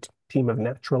Sarah and her team of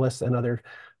naturalists and other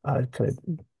kind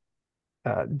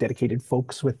of dedicated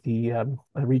folks with the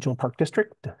Regional Park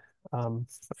District. A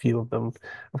few of them,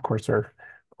 of course, are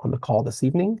on the call this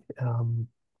evening.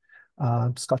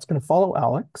 Scott's going to follow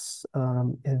Alex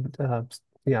and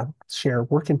share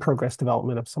work in progress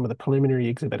development of some of the preliminary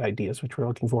exhibit ideas, which we're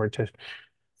looking forward to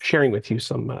sharing with you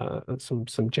some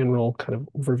general kind of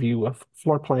overview of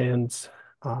floor plans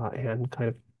and kind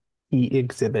of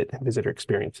e-exhibit and visitor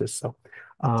experiences. So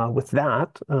with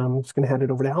that, I'm just going to hand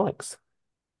it over to Alex.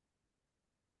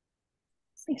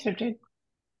 Thanks, Richard.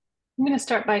 I'm going to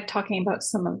start by talking about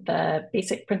some of the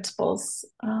basic principles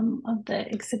of the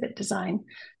exhibit design.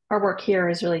 Our work here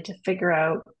is really to figure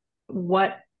out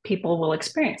what people will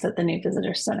experience at the new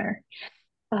visitor center.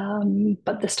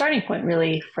 But the starting point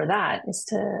really for that is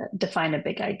to define a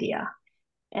big idea.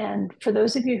 And for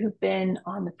those of you who've been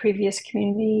on the previous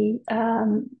community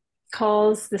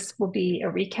calls, this will be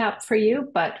a recap for you,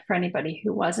 but for anybody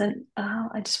who wasn't,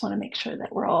 I just want to make sure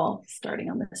that we're all starting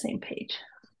on the same page.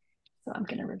 So I'm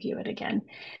going to review it again.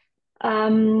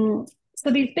 So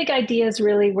these big ideas,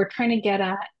 really, we're trying to get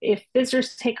at, if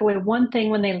visitors take away one thing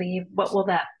when they leave, what will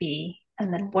that be?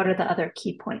 And then what are the other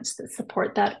key points that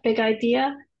support that big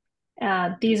idea?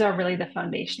 These are really the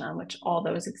foundation on which all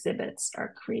those exhibits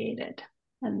are created.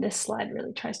 And this slide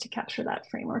really tries to capture that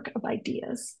framework of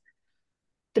ideas.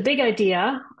 The big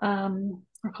idea,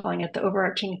 we're calling it the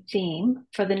overarching theme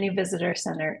for the new visitor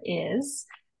center, is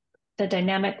the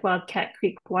dynamic Wildcat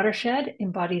Creek watershed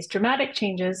embodies dramatic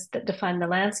changes that define the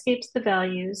landscapes, the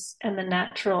values, and the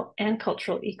natural and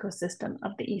cultural ecosystem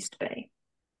of the East Bay.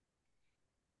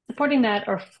 Supporting that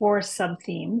are 4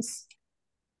 sub-themes.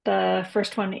 The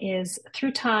first one is,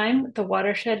 through time, the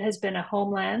watershed has been a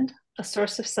homeland, a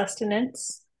source of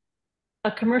sustenance,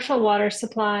 a commercial water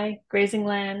supply, grazing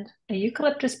land, a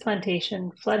eucalyptus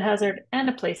plantation, flood hazard, and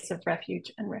a place of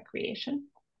refuge and recreation.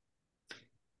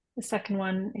 The second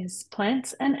one is,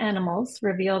 plants and animals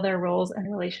reveal their roles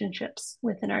and relationships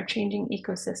within our changing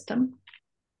ecosystem.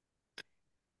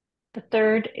 The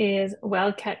third is,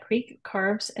 Wildcat Creek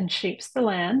carves and shapes the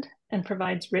land and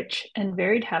provides rich and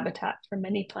varied habitat for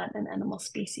many plant and animal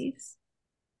species.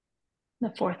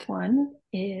 The fourth one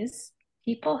is,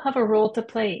 people have a role to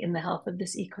play in the health of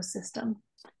this ecosystem,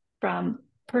 from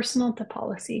personal to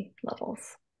policy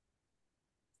levels.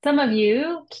 Some of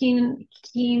you keen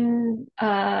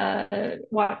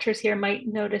watchers here might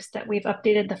notice that we've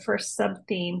updated the first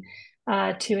sub-theme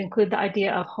to include the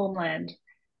idea of homeland,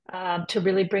 to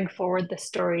really bring forward the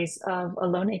stories of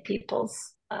Ohlone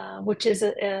peoples, which is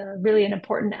really an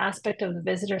important aspect of the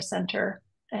visitor center.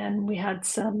 And we had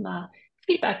some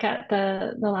feedback at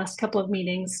the last couple of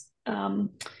meetings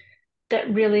that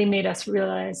really made us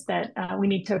realize that we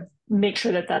need to make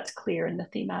sure that that's clear in the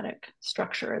thematic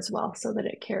structure as well, so that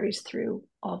it carries through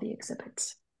all the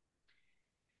exhibits.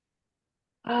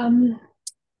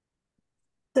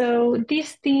 So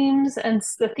these themes and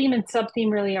the theme and sub-theme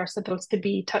really are supposed to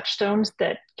be touchstones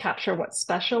that capture what's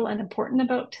special and important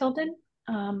about Tilden.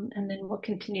 And then we'll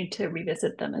continue to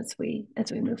revisit them as we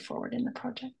move forward in the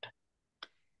project.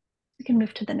 We can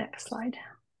move to the next slide.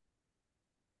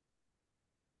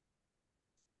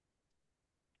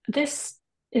 This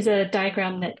is a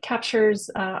diagram that captures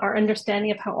our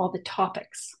understanding of how all the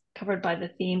topics covered by the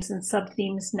themes and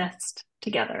sub-themes nest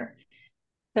together.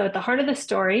 So at the heart of the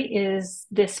story is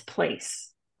this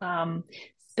place,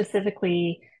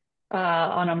 specifically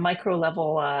on a micro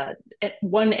level, at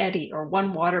one eddy or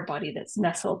one water body that's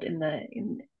nestled in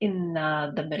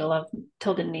the middle of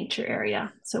Tilden Nature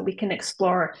Area. So we can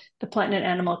explore the plant and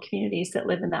animal communities that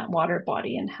live in that water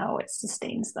body and how it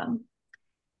sustains them.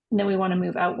 And then we want to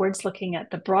move outwards, looking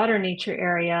at the broader nature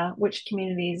area, which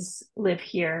communities live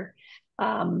here,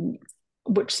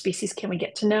 which species can we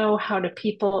get to know, how do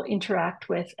people interact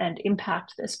with and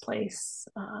impact this place,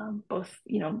 both,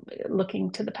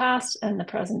 looking to the past and the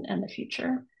present and the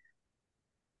future.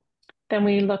 Then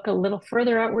we look a little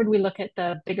further outward, we look at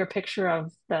the bigger picture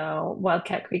of the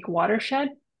Wildcat Creek watershed.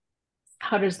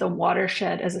 How does the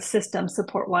watershed as a system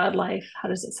support wildlife? How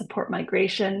does it support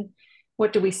migration?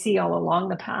 What do we see all along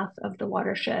the path of the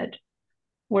watershed?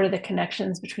 What are the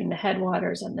connections between the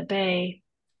headwaters and the bay?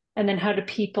 And then how do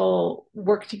people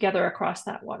work together across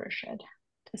that watershed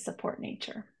to support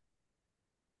nature?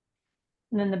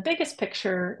 And then the biggest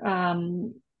picture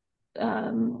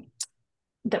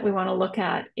that we want to look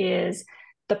at is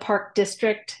the park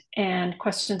district and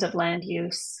questions of land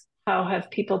use. How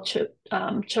have people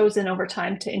chosen over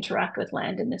time to interact with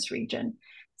land in this region?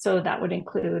 So that would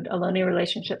include Ohlone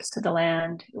relationships to the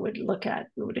land. It would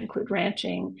include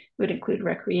ranching, it would include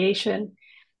recreation.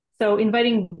 So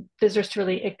inviting visitors to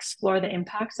really explore the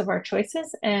impacts of our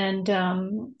choices and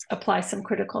apply some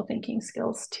critical thinking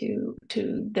skills to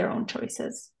their own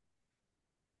choices.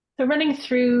 So running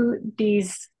through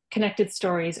these connected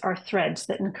stories are threads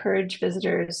that encourage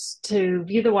visitors to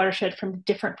view the watershed from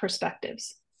different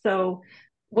perspectives. So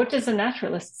what does a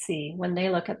naturalist see when they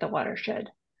look at the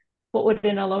watershed? What would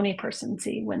an Ohlone person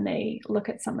see when they look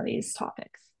at some of these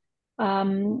topics?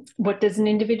 What does an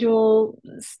individual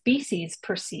species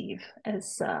perceive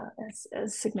as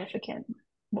significant?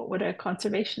 What would a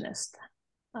conservationist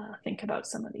think about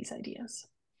some of these ideas?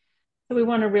 So we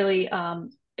want to really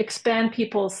expand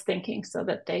people's thinking so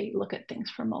that they look at things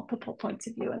from multiple points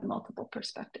of view and multiple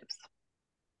perspectives.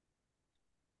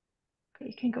 Okay,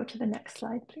 you can go to the next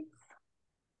slide, please.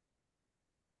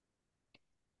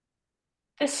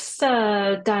 This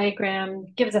diagram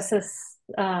gives us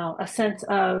a sense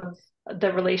of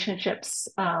the relationships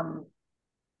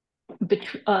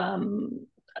between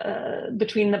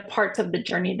the parts of the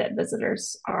journey that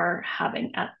visitors are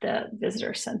having at the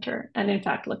visitor center. And in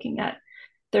fact, looking at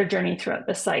their journey throughout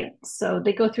the site. So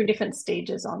they go through different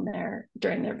stages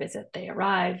during their visit. They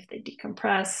arrive, they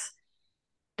decompress,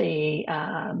 they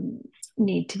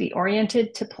need to be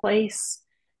oriented to place.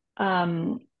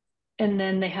 And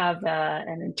then they have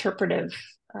an interpretive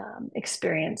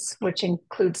experience, which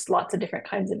includes lots of different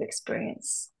kinds of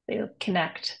experience. They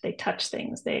connect, they touch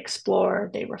things, they explore,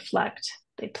 they reflect,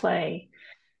 they play.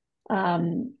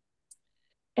 And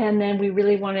then we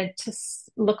really wanted to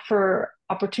look for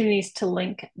opportunities to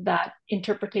link that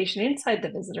interpretation inside the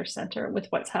visitor center with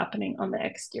what's happening on the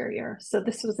exterior. So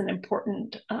this was an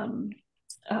important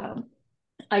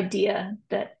idea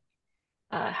that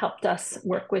helped us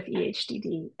work with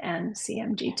EHDD and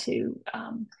CMG to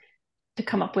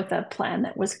come up with a plan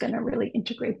that was going to really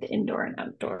integrate the indoor and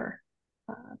outdoor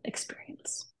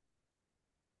experience.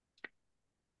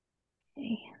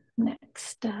 Okay,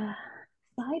 next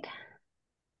slide.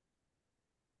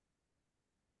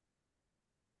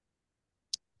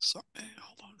 Sorry,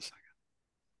 hold on a second.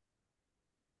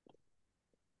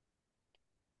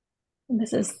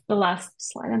 This is the last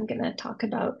slide I'm going to talk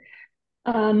about.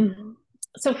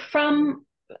 So from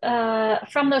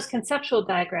those conceptual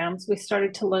diagrams, we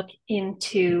started to look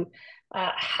into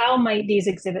how might these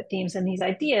exhibit themes and these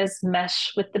ideas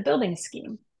mesh with the building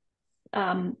scheme.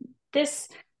 This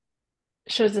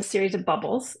shows a series of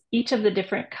bubbles. Each of the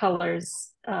different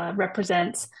colors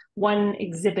represents one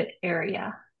exhibit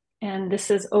area, and this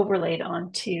is overlaid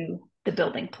onto the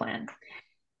building plan.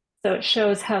 So it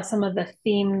shows how some of the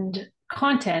themed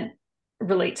content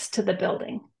relates to the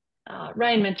building.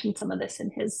 Ryan mentioned some of this in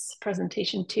his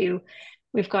presentation too.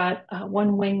 We've got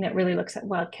one wing that really looks at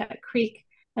Wildcat Creek,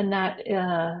 and that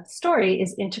story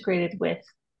is integrated with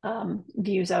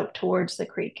views out towards the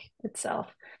creek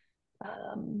itself.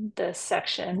 The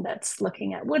section that's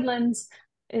looking at woodlands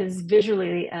is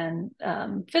visually and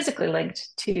physically linked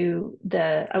to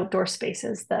the outdoor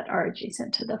spaces that are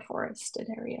adjacent to the forested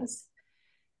areas.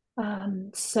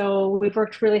 So we've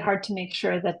worked really hard to make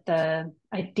sure that the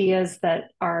ideas that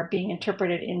are being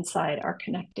interpreted inside are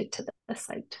connected to the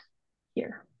site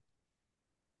here.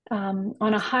 On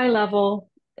a high level,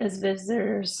 as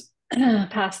visitors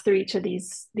pass through each of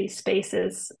these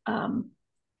spaces,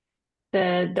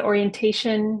 the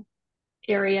orientation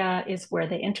area is where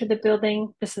they enter the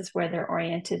building. This is where they're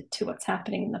oriented to what's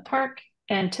happening in the park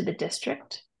and to the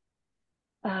district.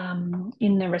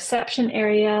 In the reception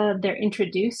area, they're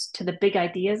introduced to the big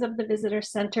ideas of the visitor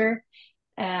center,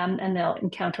 and they'll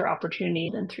encounter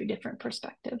opportunity in 3 different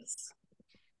perspectives.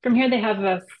 From here, they have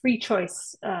a free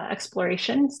choice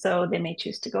exploration, so they may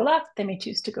choose to go left, they may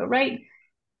choose to go right.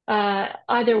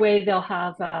 Either way, they'll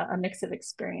have a mix of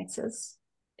experiences.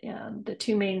 The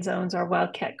 2 main zones are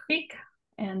Wildcat Creek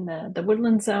and the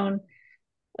Woodland Zone.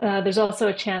 There's also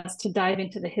a chance to dive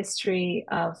into the history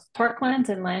of parklands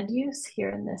and land use here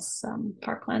in this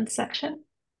parkland section.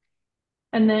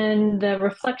 And then the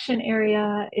reflection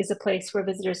area is a place where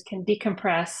visitors can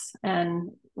decompress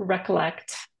and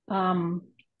recollect and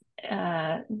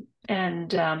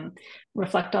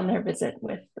reflect on their visit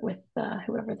with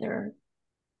whoever they're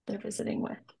visiting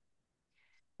with.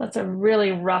 That's a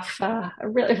really rough, a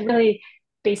really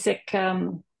basic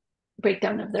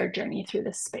breakdown of their journey through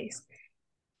this space.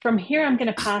 From here, I'm going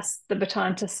to pass the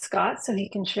baton to Scott so he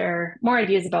can share more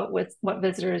ideas about what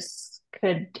visitors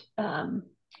could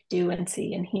do and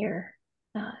see and hear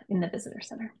in the visitor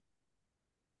center.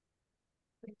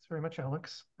 Thanks very much,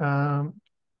 Alex. Jim,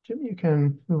 you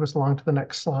can move us along to the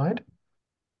next slide.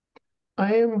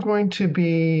 I am going to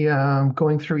be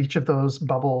going through each of those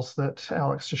bubbles that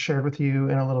Alex just shared with you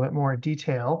in a little bit more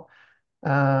detail.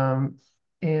 And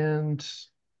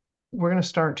we're going to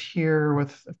start here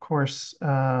with, of course,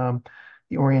 the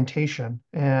orientation.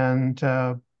 And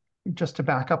just to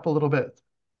back up a little bit,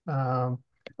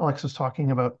 Alex was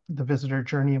talking about the visitor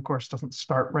journey, of course, doesn't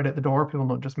start right at the door. People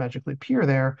don't just magically appear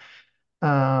there.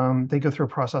 They go through a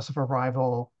process of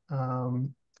arrival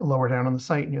lower down on the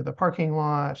site near the parking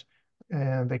lot,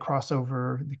 and they cross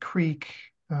over the creek,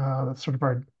 that's sort of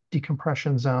our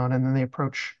decompression zone, and then they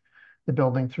approach the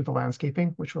building through the landscaping,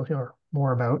 which we'll hear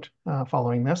more about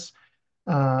following this,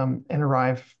 and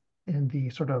arrive in the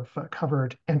sort of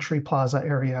covered entry plaza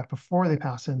area before they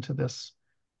pass into this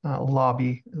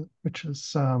lobby, which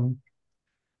is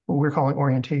what we're calling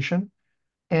orientation.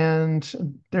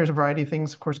 And there's a variety of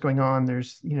things, of course, going on.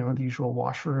 There's, the usual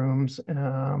washrooms,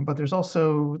 but there's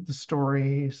also the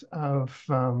stories of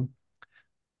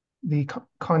the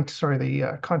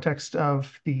context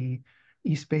of the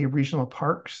East Bay Regional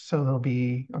Parks. So there'll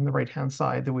be, on the right-hand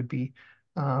side, there would be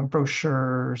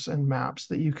brochures and maps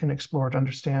that you can explore to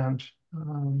understand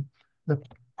the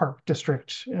park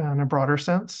district in a broader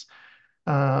sense.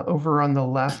 Over on the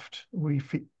left,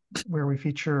 where we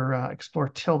feature Explore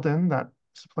Tilden.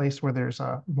 That's a place where there's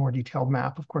a more detailed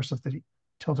map, of course, of the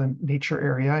Tilden nature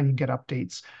area, and you get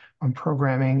updates on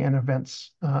programming and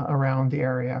events around the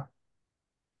area.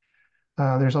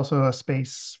 There's also a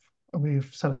space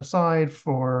we've set aside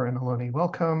for an Ohlone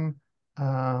welcome.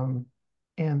 And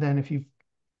then if you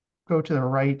go to the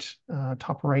right,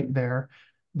 top right there,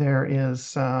 there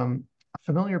is a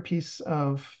familiar piece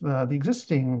of the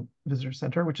existing visitor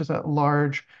center, which is that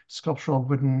large sculptural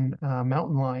wooden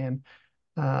mountain lion.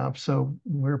 So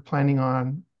we're planning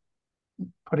on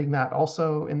putting that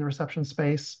also in the reception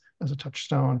space as a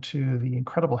touchstone to the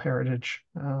incredible heritage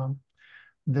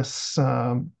this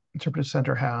interpretive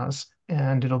center has.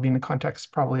 And it'll be in the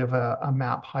context probably of a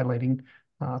map highlighting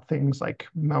things like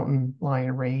mountain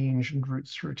lion range and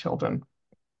routes through Tilden.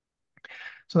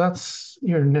 So that's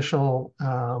your initial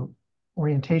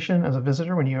orientation as a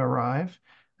visitor when you arrive.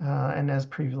 And as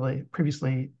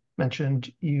previously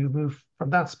mentioned, you move from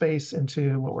that space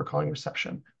into what we're calling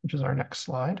reception, which is our next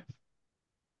slide.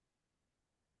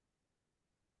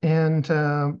 And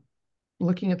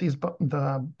looking at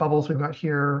the bubbles we've got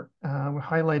here, we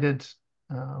highlighted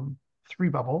 3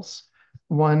 bubbles.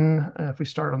 One, if we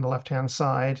start on the left-hand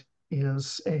side,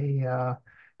 is a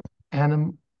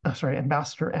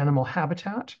ambassador animal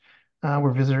habitat,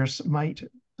 where visitors might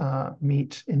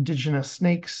meet indigenous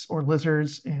snakes or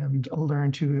lizards and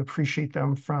learn to appreciate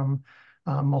them from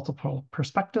multiple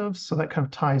perspectives. So that kind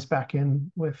of ties back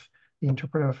in with the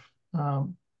interpretive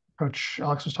approach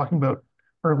Alex was talking about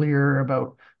earlier,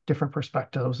 about different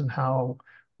perspectives and how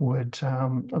would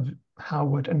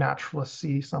a naturalist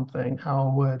see something?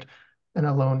 How would an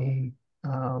Ohlone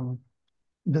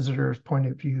visitor's point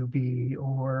of view be,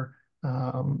 or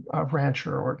a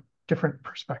rancher, or different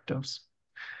perspectives?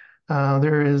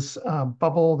 There is a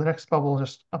bubble. The next bubble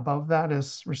just above that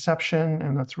is reception,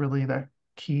 and that's really the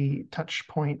key touch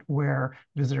point where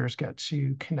visitors get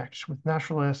to connect with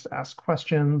naturalists, ask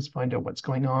questions, find out what's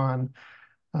going on.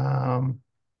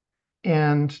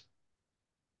 And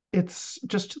it's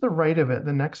just to the right of it,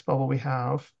 the next bubble we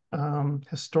have,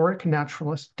 historic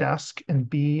naturalist desk and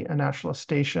be a naturalist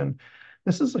station.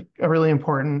 This is a really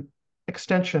important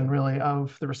extension, really,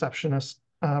 of the reception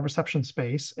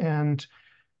space. And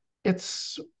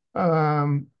it's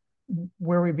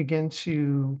where we begin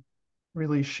to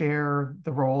really share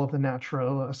the role of the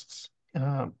naturalists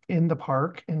in the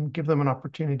park and give them an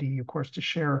opportunity, of course, to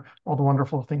share all the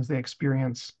wonderful things they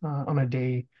experience on a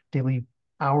daily,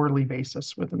 hourly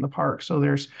basis within the park. So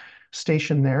there's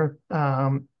station there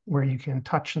where you can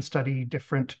touch and study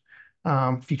different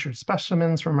featured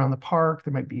specimens from around the park.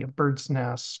 There might be a bird's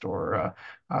nest or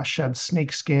a shed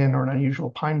snake skin or an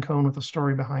unusual pine cone with a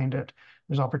story behind it.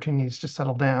 There's opportunities to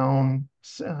settle down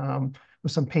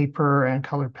with some paper and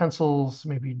colored pencils,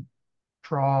 maybe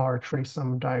draw or trace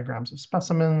some diagrams of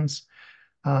specimens.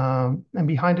 And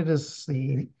behind it is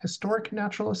the historic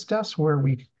naturalist desk, where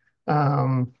we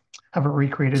have a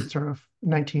recreated sort of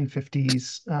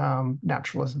 1950s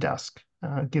naturalist desk.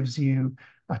 Gives you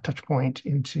a touch point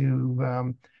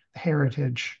into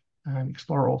heritage and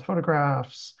explore old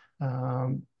photographs,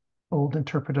 old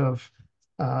interpretive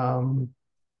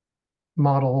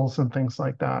models and things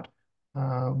like that.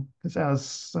 Because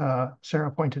as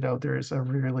Sarah pointed out, there is a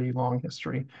really long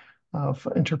history of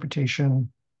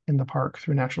interpretation in the park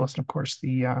through naturalists, and of course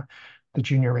the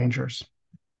junior rangers.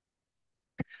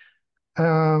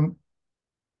 From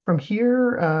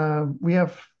here, we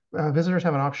have visitors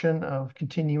have an option of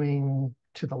continuing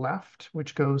to the left,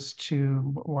 which goes to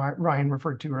what Ryan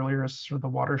referred to earlier as sort of the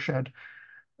watershed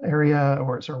area,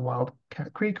 or sort of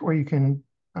Wildcat Creek, or you can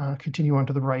continue on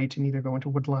to the right and either go into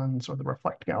Woodlands or the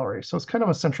Reflect Gallery. So it's kind of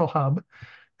a central hub.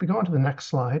 If we go on to the next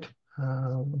slide,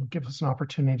 it'll give us an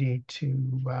opportunity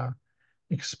to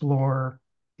explore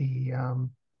the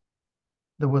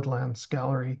Woodlands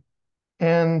Gallery.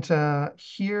 And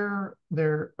here,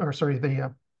 the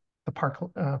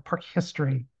park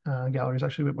history gallery is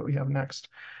actually what we have next.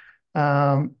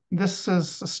 This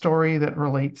is a story that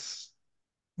relates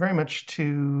very much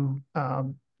to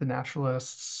the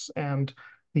naturalists and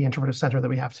the interpretive center that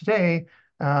we have today.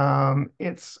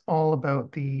 It's all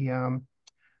about the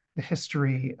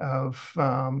history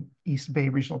of East Bay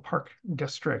Regional Park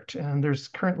District. And there's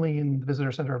currently in the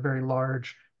visitor center a very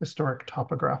large historic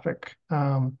topographic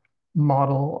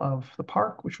model of the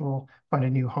park, which will find a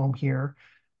new home here.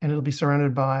 And it'll be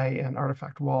surrounded by an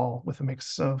artifact wall with a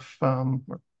mix of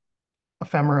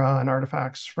ephemera and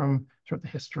artifacts from sort of the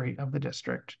history of the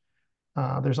district.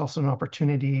 There's also an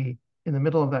opportunity in the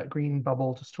middle of that green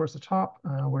bubble just towards the top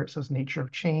where it says nature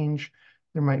of change.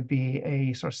 There might be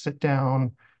a sort of sit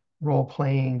down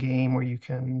role-playing game where you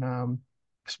can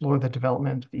explore the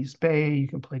development of East Bay. You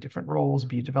can play different roles,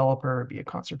 be a developer, be a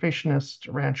conservationist,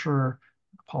 a rancher,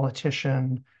 a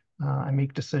politician, and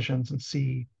make decisions and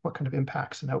see what kind of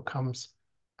impacts and outcomes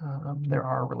there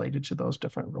are related to those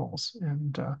different roles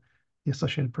and the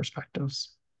associated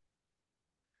perspectives.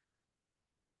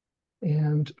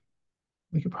 And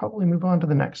we could probably move on to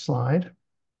the next slide.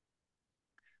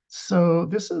 So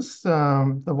this is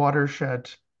the watershed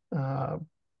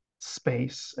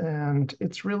space, and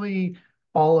it's really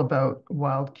all about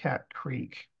Wildcat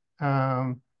Creek.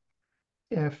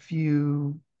 If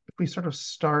we sort of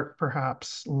start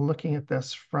perhaps looking at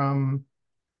this from,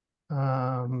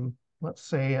 let's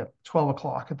say at 12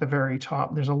 o'clock at the very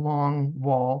top, there's a long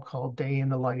wall called Day in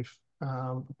the Life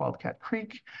of Wildcat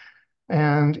Creek.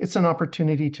 And it's an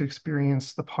opportunity to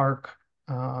experience the park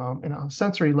in a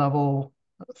sensory level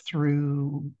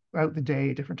throughout the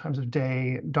day, different times of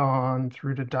day, dawn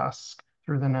through to dusk,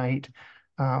 through the night,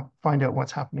 find out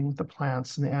what's happening with the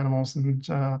plants and the animals and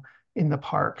in the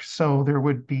park. So there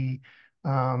would be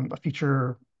a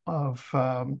feature of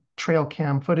trail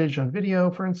cam footage on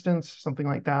video, for instance, something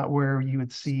like that, where you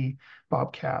would see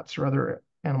bobcats or other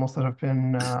animals that have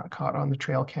been caught on the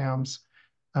trail cams.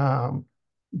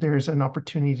 There's an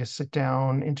opportunity to sit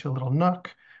down into a little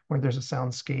nook where there's a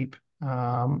soundscape.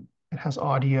 It has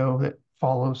audio that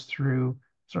follows through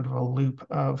sort of a loop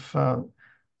of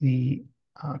the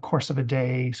course of a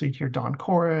day. So you'd hear dawn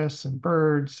chorus and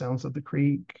birds, sounds of the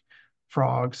creek,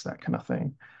 frogs, that kind of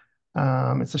thing.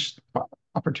 It's an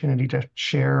opportunity to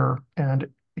share and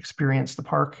experience the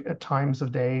park at times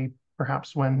of day,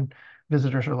 perhaps when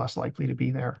visitors are less likely to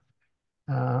be there.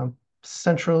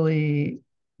 Centrally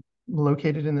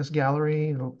located in this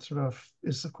gallery, sort of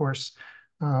is, of course,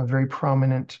 a very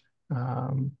prominent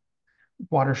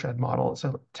watershed model. It's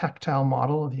a tactile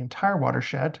model of the entire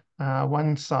watershed.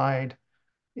 One side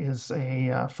is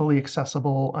a fully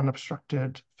accessible,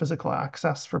 unobstructed physical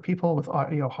access for people with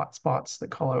audio hotspots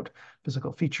that call out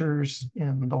physical features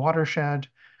in the watershed.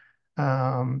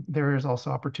 There is also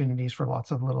opportunities for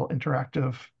lots of little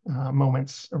interactive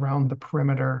moments around the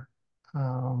perimeter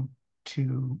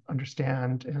to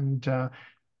understand and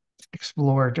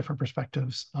explore different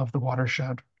perspectives of the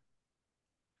watershed.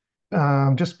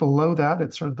 Just below that,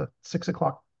 it's sort of the 6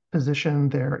 o'clock position.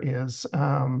 There is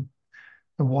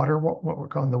the water, what we're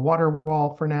calling the water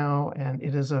wall for now, and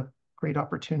it is a great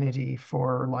opportunity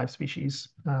for live species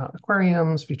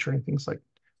aquariums featuring things like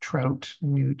trout,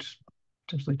 newt,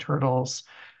 potentially turtles.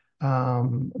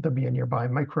 There'll be a nearby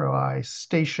micro-eye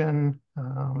station,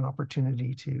 an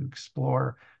opportunity to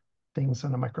explore things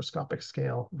on a microscopic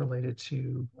scale related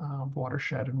to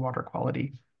watershed and water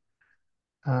quality.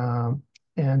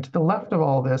 And to the left of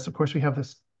all this, of course, we have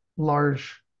this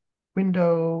large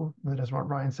window that, as what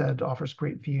Ryan said, offers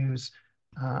great views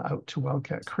out to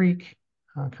Wildcat Creek,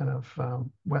 kind of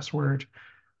westward,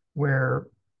 where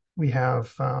we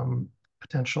have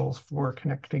potentials for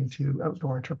connecting to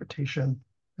outdoor interpretation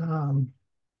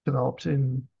developed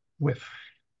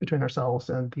between ourselves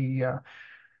and the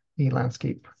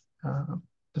landscape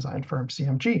design firm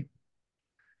CMG.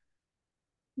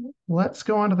 Let's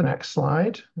go on to the next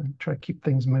slide and try to keep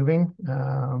things moving.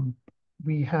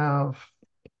 We have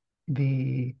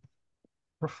the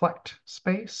reflect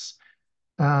space.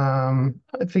 I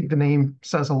think the name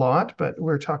says a lot, but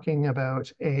we're talking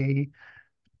about a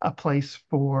place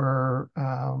for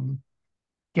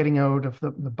getting out of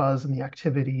the buzz and the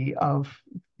activity of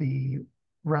the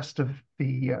rest of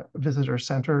the visitor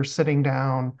center, sitting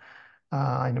down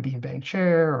in a beanbag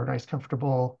chair or a nice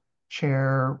comfortable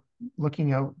chair,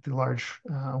 looking out the large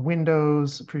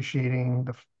windows, appreciating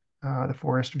the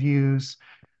forest views.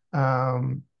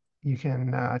 You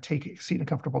can take a seat in a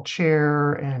comfortable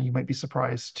chair, and you might be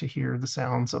surprised to hear the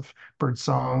sounds of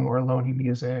birdsong or Ohlone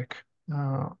music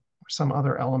or some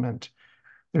other element.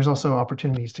 There's also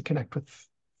opportunities to connect with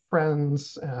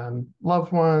friends and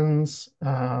loved ones.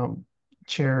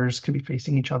 Chairs could be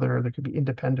facing each other. There could be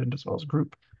independent as well as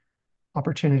group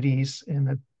opportunities. In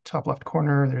the top left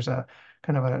corner, there's a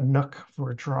kind of a nook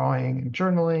for drawing and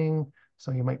journaling.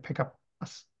 So you might pick up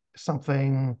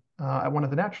something at one of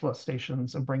the naturalist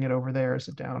stations and bring it over there,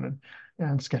 sit down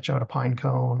and sketch out a pine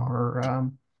cone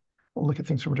or look at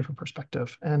things from a different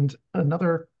perspective. And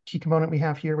another key component we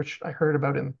have here, which I heard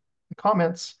about in the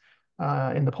comments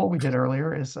in the poll we did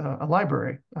earlier, is a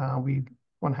library. We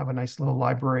want to have a nice little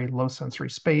library, low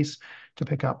sensory space to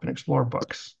pick up and explore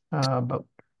books about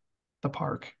the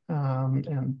park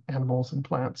and animals and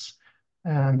plants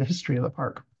and the history of the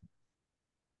park.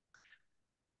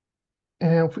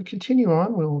 And if we continue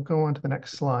on, we'll go on to the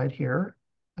next slide here.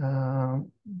 The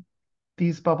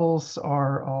these bubbles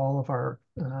are all of our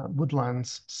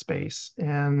woodlands space.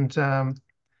 And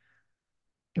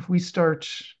if we start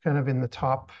kind of in the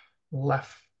top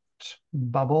left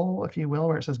bubble, if you will,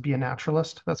 where it says be a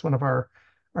naturalist, that's one of our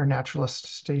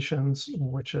naturalist stations,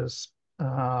 which is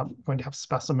going to have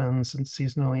specimens and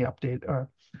seasonally update,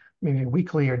 maybe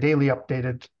weekly or daily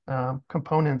updated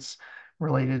components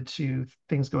related to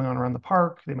things going on around the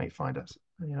park. They might find us,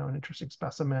 an interesting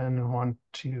specimen and want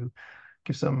to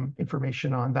give some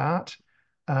information on that.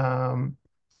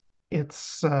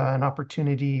 It's an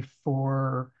opportunity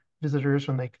for visitors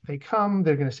when they come,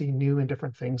 they're going to see new and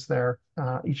different things there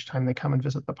each time they come and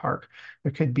visit the park.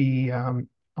 There could be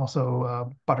also a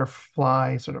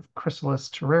butterfly sort of chrysalis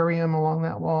terrarium along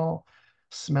that wall,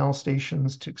 smell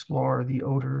stations to explore the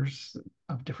odors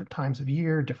of different times of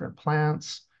year, different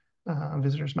plants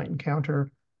visitors might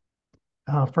encounter.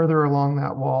 Further along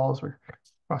that wall, as we're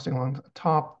crossing along the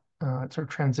top, it sort of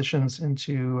transitions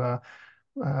into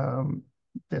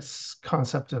this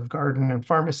concept of garden and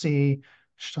pharmacy,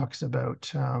 which talks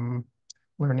about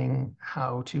learning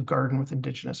how to garden with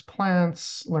indigenous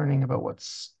plants, learning about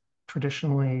what's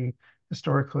traditionally,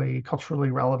 historically,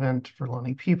 culturally relevant for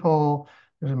lonely people.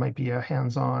 There might be a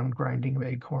hands-on grinding of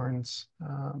acorns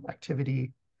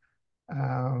activity.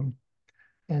 And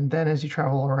then as you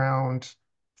travel around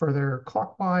further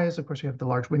clockwise, of course, you have the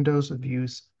large windows with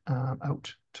views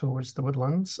out towards the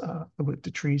woodlands,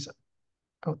 the trees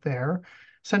out there.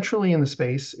 Centrally in the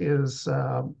space is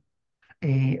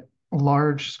a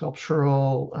large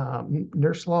sculptural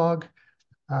nurse log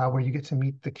where you get to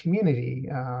meet the community,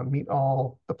 meet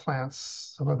all the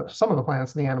plants, some of the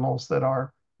plants and the animals that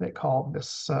call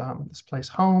this place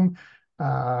home.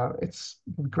 It's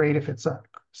great if it's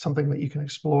something that you can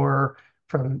explore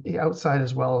from the outside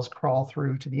as well as crawl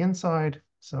through to the inside.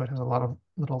 So it has a lot of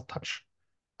little touch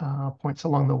points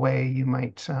along the way. You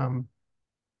might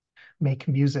make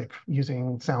music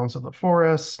using sounds of the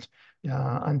forest,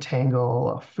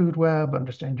 untangle a food web,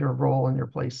 understand your role and your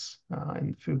place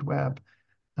in the food web.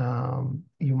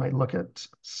 You might look at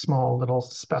small little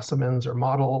specimens or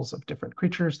models of different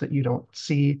creatures that you don't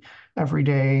see every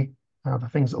day, the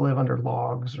things that live under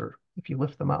logs, or if you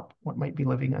lift them up, what might be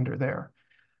living under there.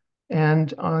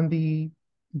 And on the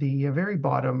very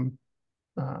bottom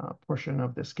portion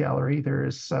of this gallery, there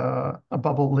is a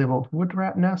bubble labeled wood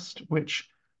rat nest, which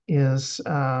is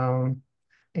a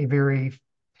very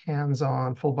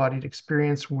hands-on, full-bodied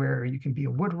experience where you can be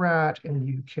a wood rat and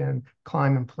you can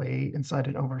climb and play inside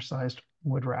an oversized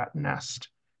wood rat nest.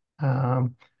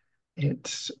 And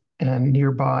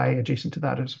nearby, adjacent to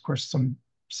that, is of course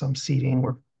some seating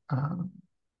where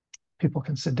people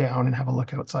can sit down and have a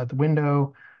look outside the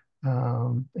window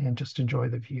and just enjoy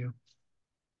the view.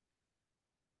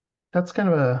 That's kind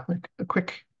of a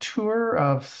quick tour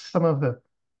of some of the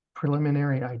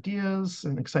preliminary ideas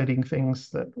and exciting things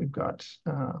that we've got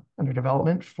under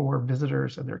development for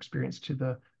visitors and their experience to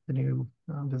the new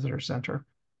visitor center.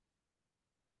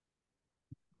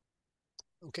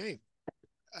 Okay.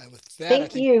 With that,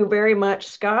 Thank you very much,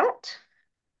 Scott.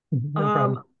 No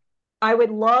problem. I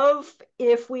would love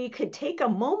if we could take a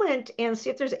moment and see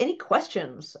if there's any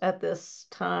questions at this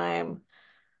time.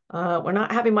 We're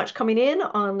not having much coming in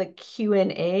on the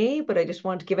Q&A, but I just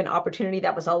wanted to give an opportunity.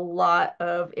 That was a lot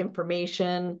of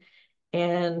information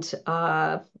and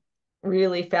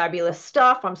really fabulous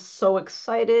stuff. I'm so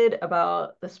excited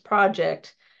about this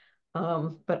project.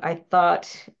 But I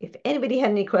thought if anybody had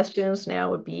any questions,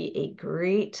 now would be a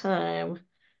great time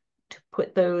to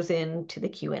put those into the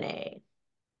Q&A.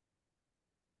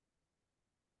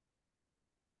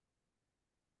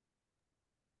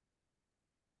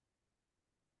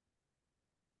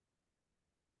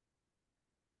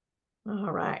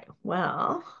 All right,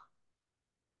 well.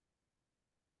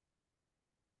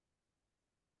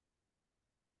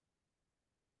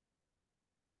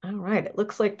 All right, it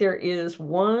looks like there is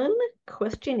one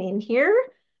question in here.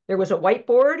 There was a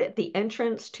whiteboard at the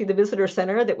entrance to the visitor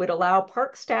center that would allow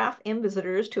park staff and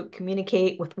visitors to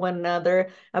communicate with one another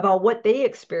about what they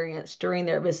experienced during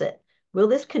their visit. Will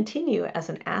this continue as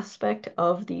an aspect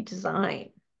of the design?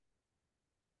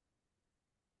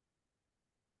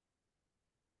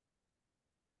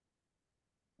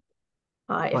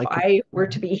 If I were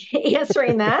to be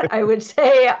answering that, I would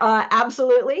say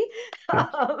absolutely.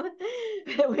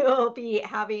 We will be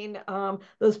having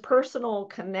those personal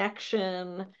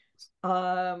connection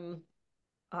touch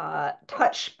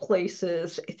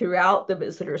places throughout the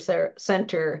visitor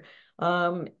center,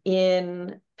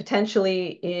 potentially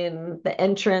in the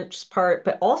entrance part,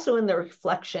 but also in the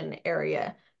reflection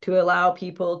area to allow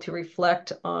people to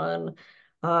reflect on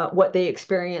what they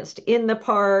experienced in the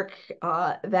park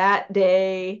that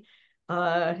day,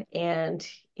 and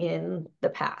in the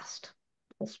past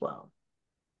as well.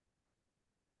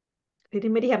 Did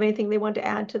anybody have anything they want to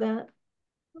add to that?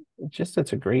 Just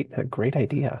it's a great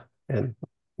idea, and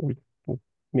we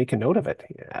make a note of it.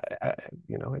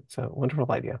 You know, it's a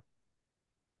wonderful idea.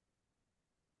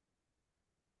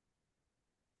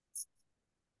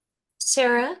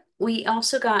 Sarah, we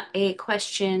also got a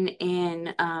question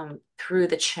in through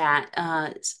the chat.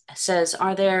 It says,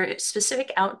 are there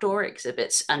specific outdoor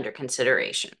exhibits under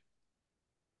consideration?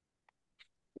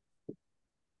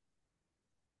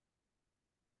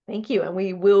 Thank you. And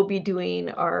we will be doing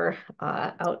our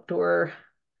outdoor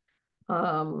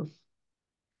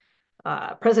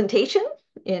presentation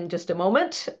in just a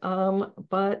moment. I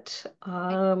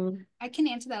can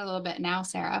answer that a little bit now,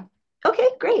 Sarah. Okay,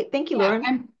 great. Thank you, Yeah,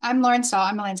 Lauren. I'm Lauren Stahl.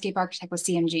 I'm a landscape architect with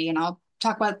CMG, and I'll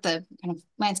talk about the kind of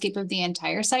landscape of the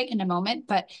entire site in a moment.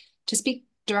 But to speak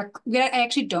directly, I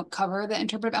actually don't cover the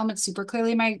interpretive elements super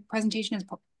clearly in my presentation, is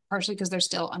partially because they're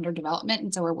still under development.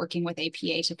 And so we're working with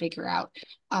APA to figure out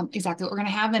exactly what we're going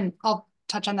to have. And I'll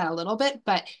touch on that a little bit,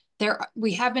 but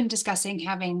we have been discussing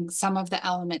having some of the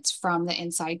elements from the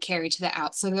inside carry to the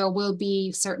out. So there will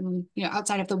be certain, you know,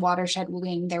 outside of the watershed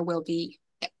wing, there will be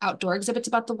outdoor exhibits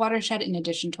about the watershed in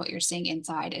addition to what you're seeing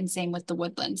inside. And same with the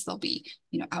woodlands, there'll be,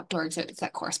 you know, outdoor exhibits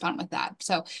that correspond with that.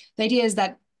 So the idea is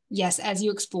that, yes, as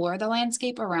you explore the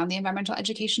landscape around the Environmental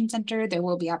Education Center, there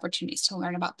will be opportunities to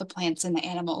learn about the plants and the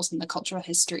animals and the cultural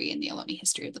history and the Ohlone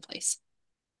history of the place.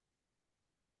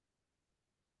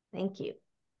 Thank you.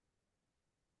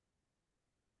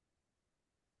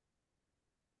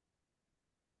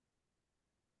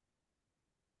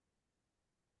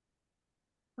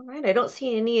 All right, I don't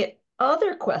see any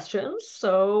other questions.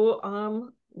 So,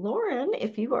 Lauren,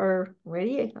 if you are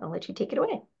ready, I'll let you take it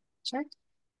away. Sure.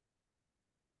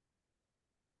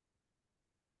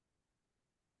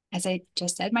 As I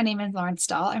just said, my name is Lauren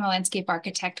Stahl. I'm a landscape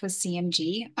architect with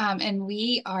CMG, and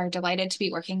we are delighted to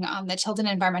be working on the Tilden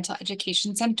Environmental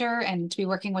Education Center and to be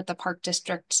working with the Park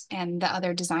District and the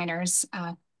other designers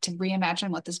to reimagine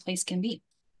what this place can be.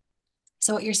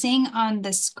 So what you're seeing on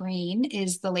the screen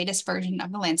is the latest version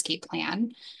of the landscape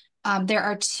plan. There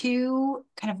are two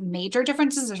kind of major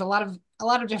differences. There's a lot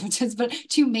of differences, but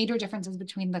two major differences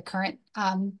between the current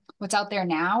what's out there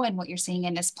now and what you're seeing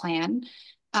in this plan.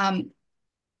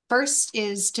 First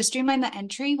is to streamline the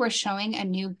entry, we're showing a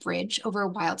new bridge over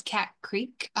Wildcat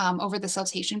Creek over the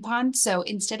siltation pond. So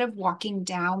instead of walking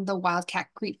down the Wildcat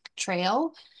Creek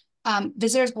Trail,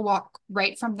 visitors will walk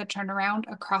right from the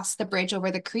turnaround across the bridge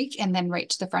over the creek and then right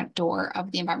to the front door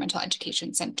of the Environmental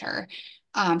Education Center.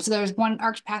 So there's one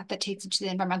arched path that takes you to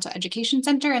the Environmental Education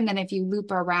Center. And then if you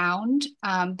loop around,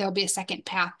 there'll be a second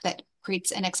path that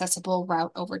creates an accessible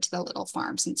route over to the Little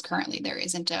Farm, since currently there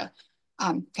isn't a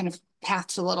kind of path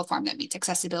to the Little Farm that meets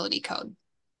accessibility code.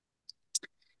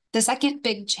 The second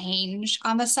big change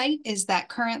on the site is that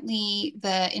currently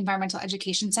the Environmental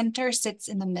Education Center sits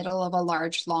in the middle of a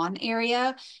large lawn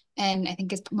area. And I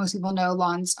think as most people know,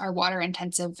 lawns are water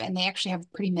intensive and they actually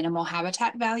have pretty minimal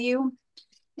habitat value.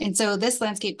 And so this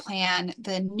landscape plan,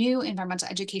 the new Environmental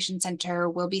Education Center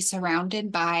will be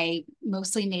surrounded by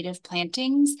mostly native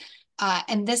plantings.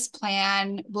 And this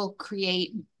plan will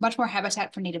create much more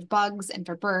habitat for native bugs and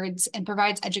for birds and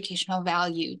provides educational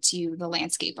value to the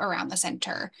landscape around the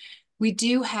center. We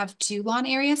do have two lawn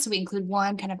areas, so we include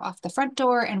one kind of off the front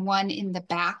door and one in the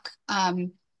back.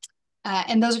 And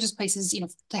those are just places, you know,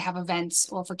 to have events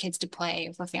or for kids to play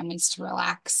or for families to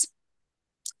relax.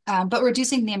 But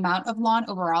reducing the amount of lawn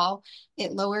overall,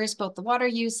 it lowers both the water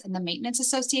use and the maintenance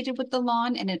associated with the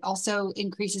lawn, and it also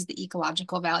increases the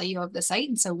ecological value of the site.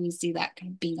 And so we see that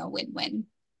kind of being a win-win.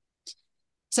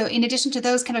 So in addition to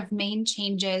those kind of main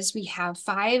changes, we have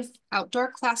 5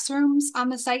 outdoor classrooms on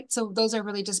the site. So those are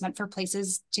really just meant for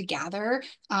places to gather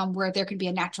where there could be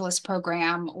a naturalist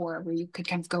program or where you could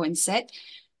kind of go and sit.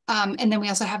 And then we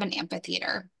also have an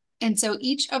amphitheater. And so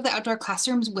each of the outdoor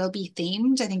classrooms will be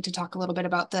themed, I think, to talk a little bit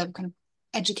about the kind of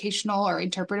educational or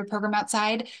interpretive program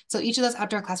outside. So each of those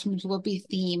outdoor classrooms will be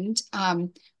themed.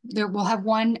 There we'll have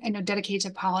one, you know, dedicated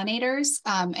to pollinators,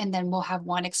 and then we'll have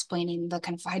one explaining the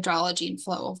kind of hydrology and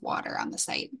flow of water on the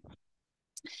site.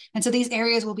 And so these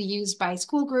areas will be used by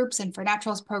school groups and for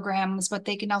naturalist programs, but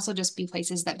they can also just be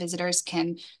places that visitors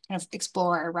can kind of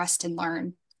explore, rest, and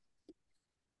learn.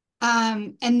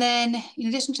 And then in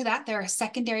addition to that, there are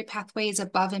secondary pathways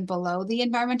above and below the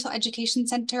Environmental Education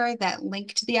Center that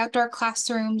link to the outdoor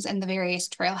classrooms and the various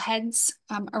trailheads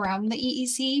around the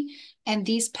EEC. And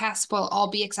these paths will all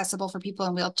be accessible for people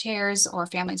in wheelchairs or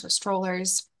families with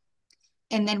strollers.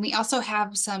 And then we also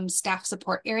have some staff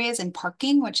support areas and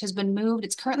parking, which has been moved.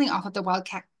 It's currently off of the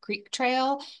Wildcat Creek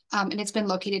Trail, and it's been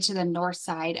located to the north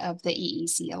side of the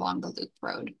EEC along the Loop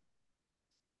Road.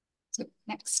 So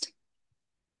next.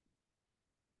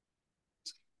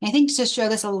 And I think to show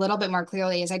this a little bit more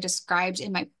clearly, as I described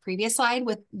in my previous slide,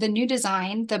 with the new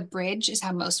design, the bridge is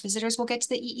how most visitors will get to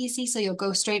the EEC. So you'll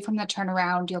go straight from the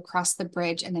turnaround, you'll cross the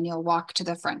bridge, and then you'll walk to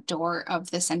the front door of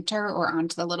the center or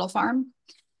onto the little farm.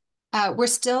 We're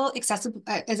still accessible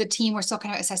as a team. We're still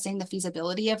kind of assessing the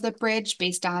feasibility of the bridge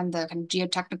based on the kind of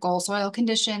geotechnical soil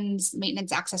conditions,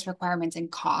 maintenance access requirements,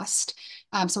 and cost.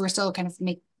 So we're still kind of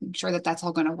making sure that that's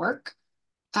all going to work.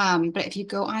 But if you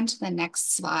go on to the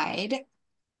next slide,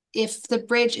 if the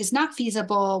bridge is not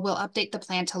feasible, we'll update the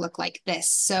plan to look like this.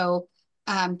 So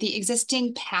the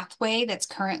existing pathway that's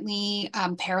currently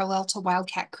parallel to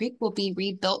Wildcat Creek will be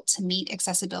rebuilt to meet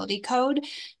accessibility code.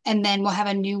 And then we'll have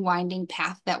a new winding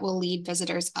path that will lead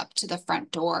visitors up to the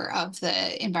front door of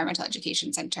the Environmental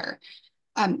Education Center.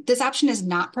 This option is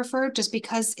not preferred just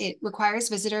because it requires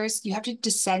visitors. You have to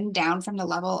descend down from the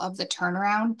level of the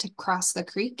turnaround to cross the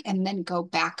creek and then go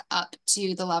back up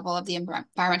to the level of the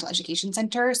Environmental Education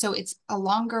Center. So it's a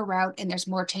longer route and there's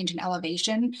more change in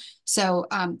elevation. So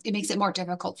it makes it more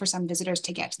difficult for some visitors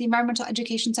to get to the Environmental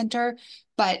Education Center.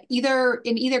 But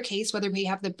in either case, whether we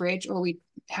have the bridge or we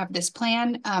have this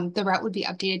plan, the route would be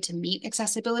updated to meet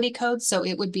accessibility codes. So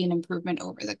it would be an improvement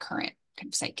over the current kind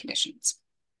of site conditions.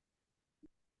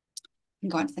 And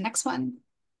go on to the next one.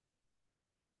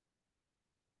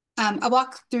 I'll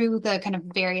walk through the kind of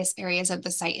various areas of the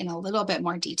site in a little bit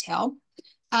more detail.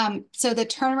 So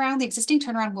the existing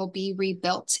turnaround will be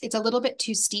rebuilt. It's a little bit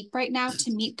too steep right now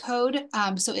to meet code.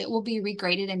 So it will be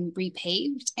regraded and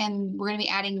repaved. And we're going to be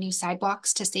adding new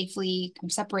sidewalks to safely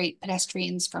separate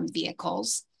pedestrians from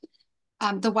vehicles.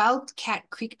 The Wildcat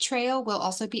Creek Trail will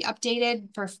also be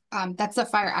updated for, that's the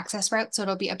fire access route. So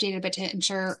it'll be updated a bit to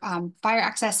ensure fire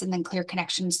access and then clear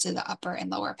connections to the upper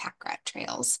and lower pack rat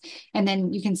trails. And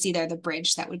then you can see there the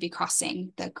bridge that would be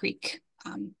crossing the creek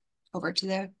over to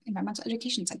the Environmental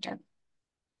Education Center.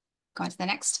 Go on to the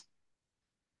next.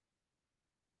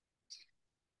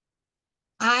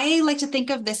 I like to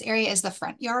think of this area as the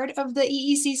front yard of the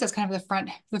EEC. So it's kind of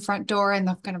the front door and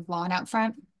the kind of lawn out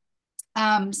front.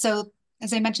 So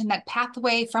as I mentioned, that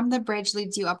pathway from the bridge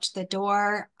leads you up to the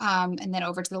door and then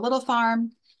over to the little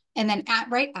farm. And then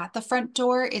right at the front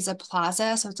door is a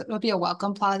plaza. So it'll be a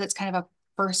welcome plaza. It's kind of a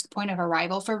first point of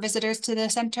arrival for visitors to the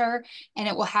center. And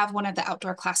it will have one of the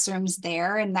outdoor classrooms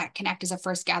there. And that can act as a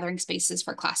first gathering spaces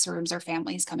for classrooms or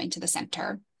families coming to the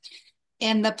center.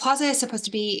 And the plaza is supposed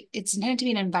to be, it's intended to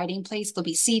be an inviting place. There'll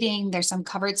be seating. There's some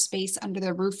covered space under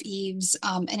the roof eaves,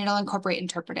 and it'll incorporate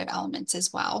interpretive elements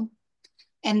as well.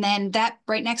 And then that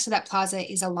right next to that plaza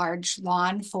is a large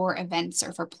lawn for events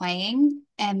or for playing.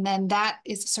 And then that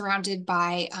is surrounded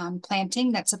by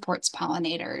planting that supports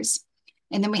pollinators.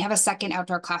 And then we have a second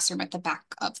outdoor classroom at the back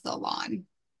of the lawn.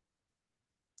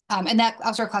 And that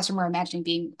outdoor classroom we're imagining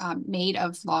being made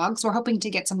of logs. We're hoping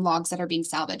to get some logs that are being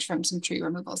salvaged from some tree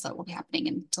removals that will be happening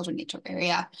in Tilden Nature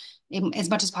Area. As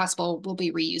much as possible, we'll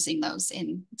be reusing those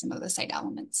in some of the site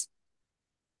elements.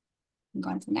 I'm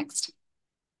going to the next.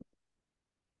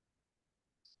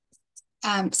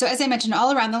 So as I mentioned,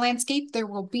 all around the landscape, there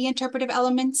will be interpretive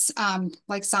elements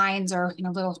like signs or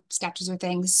little statues or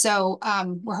things. So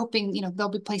we're hoping there'll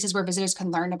be places where visitors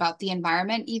can learn about the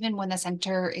environment even when the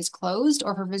center is closed,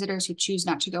 or for visitors who choose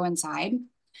not to go inside.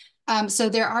 So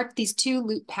there are these two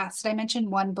loop paths that I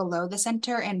mentioned, one below the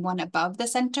center and one above the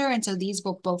center. And so these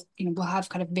will both, will have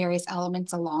kind of various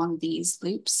elements along these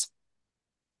loops.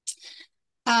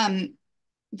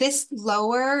 This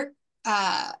lower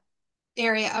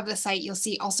area of the site you'll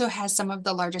see also has some of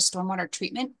the largest stormwater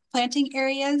treatment planting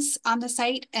areas on the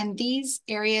site. And these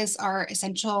areas are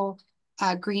essential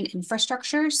green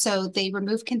infrastructure. So they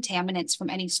remove contaminants from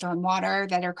any stormwater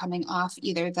that are coming off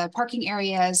either the parking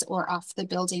areas or off the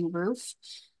building roof.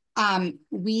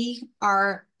 We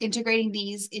are integrating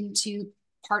these into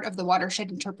part of the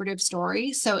watershed interpretive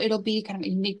story. So it'll be kind of a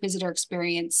unique visitor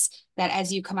experience that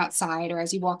as you come outside or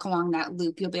as you walk along that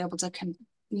loop, you'll be able to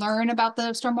learn about the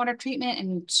stormwater treatment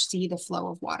and see the flow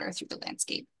of water through the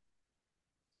landscape.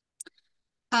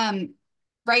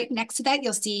 Right next to that,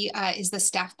 you'll see is the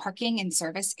staff parking and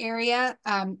service area.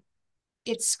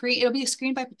 It'll be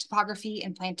screened by topography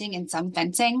and planting and some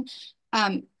fencing.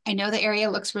 I know the area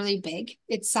looks really big.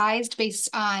 It's sized based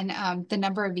on the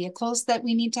number of vehicles that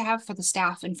we need to have for the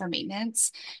staff and for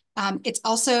maintenance. It's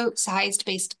also sized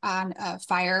based on a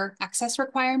fire access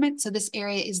requirement. So this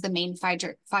area is the main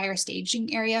fire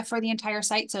staging area for the entire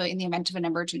site. So in the event of an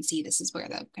emergency, this is where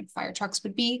the kind of fire trucks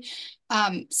would be.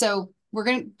 So we're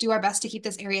going to do our best to keep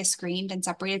this area screened and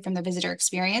separated from the visitor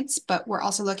experience, but we're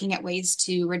also looking at ways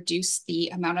to reduce the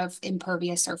amount of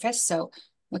impervious surface. So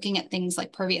looking at things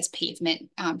like pervious pavement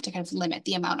to kind of limit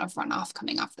the amount of runoff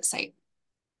coming off the site.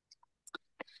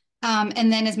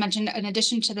 And then as mentioned, in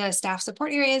addition to the staff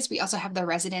support areas, we also have the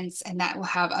residents, and that will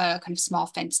have a kind of small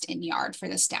fenced in yard for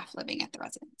the staff living at the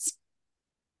residence.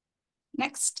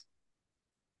 Next.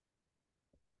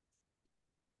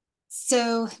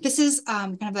 So this is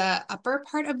kind of the upper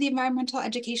part of the Environmental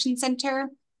Education Center.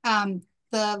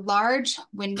 The large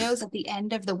windows at the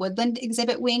end of the woodland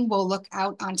exhibit wing will look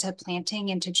out onto planting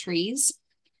into trees.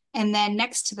 And then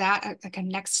next to that, kind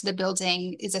of next to the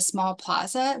building, is a small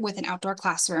plaza with an outdoor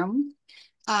classroom.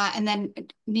 And then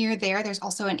near there, there's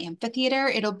also an amphitheater.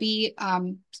 It'll be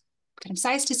kind of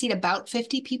sized to seat about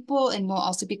 50 people and will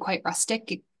also be quite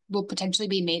rustic. It will potentially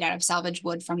be made out of salvage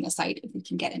wood from the site if we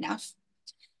can get enough.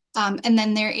 And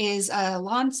then there is a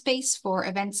lawn space for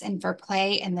events and for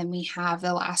play. And then we have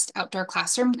the last outdoor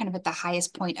classroom kind of at the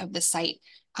highest point of the site.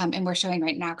 And we're showing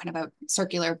right now kind of a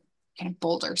circular kind of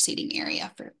boulder seating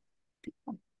area for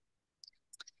people.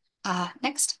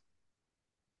 Next.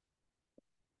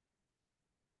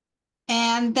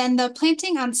 And then the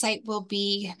planting on site will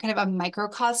be kind of a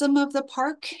microcosm of the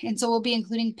park. And so we'll be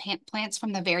including plants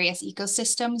from the various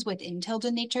ecosystems within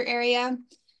Tilden Nature Area.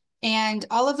 And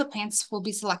all of the plants will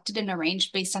be selected and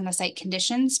arranged based on the site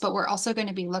conditions, but we're also going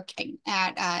to be looking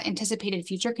at anticipated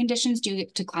future conditions due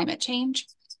to climate change.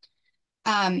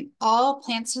 All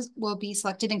plants will be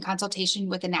selected in consultation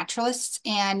with the naturalists,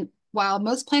 and while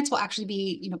most plants will actually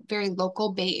be, very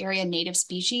local Bay Area native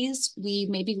species, we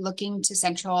may be looking to the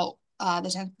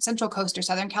Central Coast or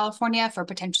Southern California for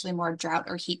potentially more drought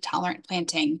or heat tolerant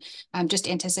planting, just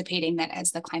anticipating that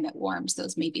as the climate warms,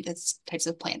 those may be the types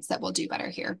of plants that will do better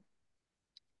here.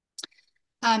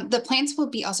 The plants will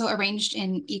be also arranged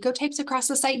in ecotypes across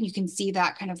the site, and you can see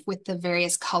that kind of with the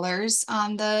various colors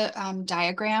on the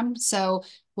diagram. So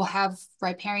we'll have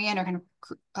riparian or kind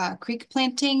of creek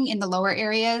planting in the lower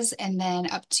areas, and then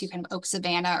up to kind of oak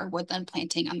savanna or woodland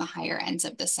planting on the higher ends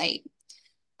of the site.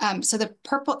 So the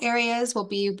purple areas will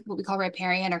be what we call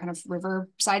riparian or kind of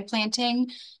riverside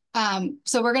planting.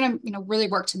 So we're going to, really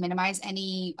work to minimize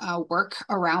any work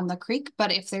around the creek.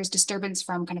 But if there's disturbance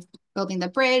from kind of building the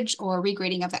bridge or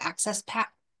regrading of the access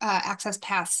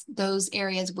paths, those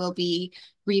areas will be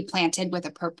replanted with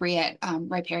appropriate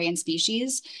riparian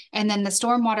species. And then the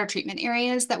stormwater treatment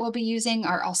areas that we'll be using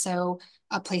are also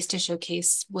a place to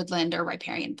showcase woodland or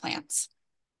riparian plants.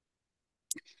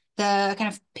 The kind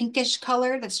of pinkish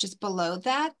color that's just below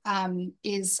that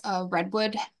is a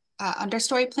redwood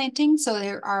understory planting. So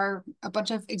there are a bunch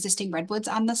of existing redwoods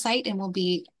on the site, and we'll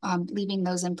be leaving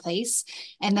those in place.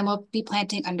 And then we'll be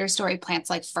planting understory plants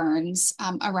like ferns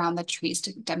around the trees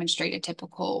to demonstrate a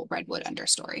typical redwood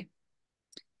understory.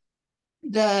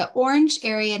 The orange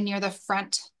area near the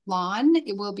front lawn,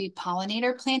 it will be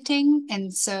pollinator planting.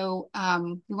 And so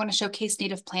we want to showcase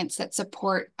native plants that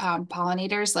support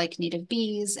pollinators like native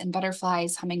bees and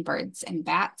butterflies, hummingbirds, and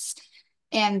bats.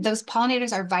 And those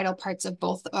pollinators are vital parts of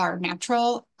both our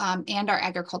natural and our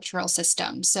agricultural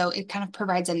system. So it kind of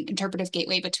provides an interpretive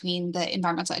gateway between the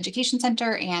Environmental Education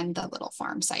Center and the little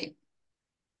farm site.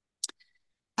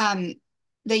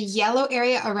 The yellow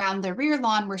area around the rear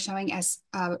lawn, we're showing as,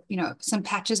 some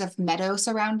patches of meadow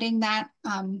surrounding that,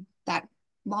 that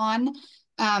lawn.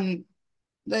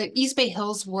 The East Bay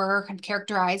Hills were kind of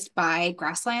characterized by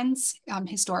grasslands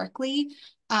historically.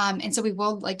 And so we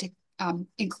will like to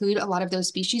include a lot of those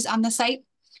species on the site.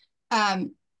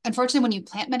 Unfortunately, when you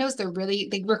plant meadows, they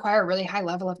require a really high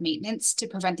level of maintenance to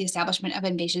prevent the establishment of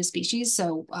invasive species.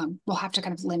 So we'll have to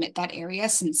kind of limit that area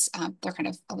since they're kind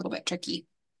of a little bit tricky.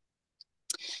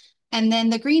 And then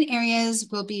the green areas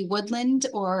will be woodland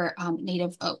or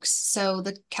native oaks. So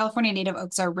the California native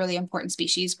oaks are really important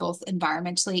species, both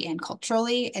environmentally and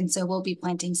culturally. And so we'll be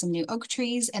planting some new oak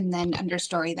trees and then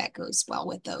understory that goes well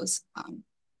with those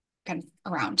kind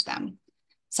of around them.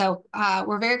 So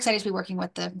we're very excited to be working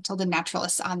with the Tilden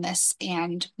naturalists on this.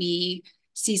 And we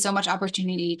see so much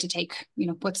opportunity to take,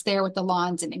 what's there with the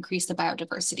lawns and increase the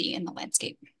biodiversity in the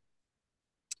landscape.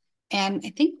 And I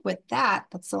think with that,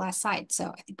 that's the last slide. So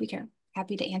I think we are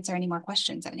happy to answer any more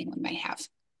questions that anyone might have.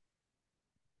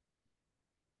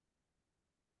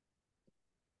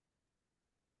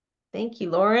 Thank you,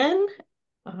 Lauren.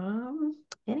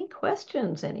 Any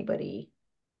questions, anybody?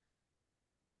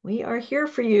 We are here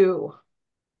for you.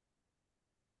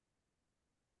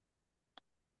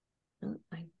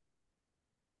 I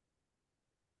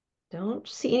don't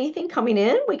see anything coming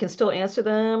in. We can still answer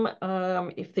them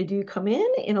if they do come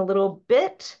in a little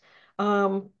bit.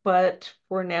 But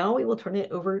for now, we will turn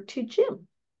it over to Jim.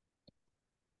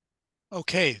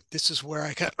 Okay, this is where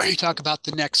I talk about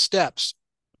the next steps.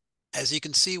 As you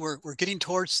can see, we're getting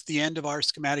towards the end of our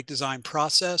schematic design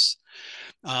process.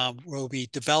 We'll be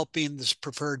developing this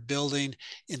preferred building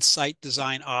in site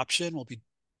design option. We'll be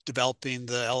developing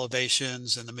the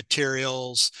elevations and the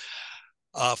materials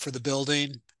for the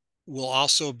building. We'll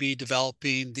also be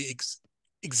developing the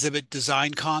exhibit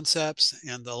design concepts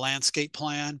and the landscape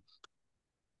plan.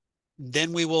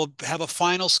 Then we will have a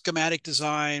final schematic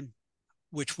design,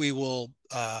 which we will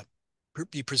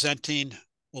be presenting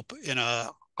in a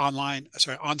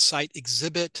on-site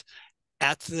exhibit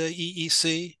at the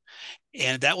EEC,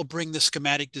 and that will bring the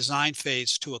schematic design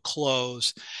phase to a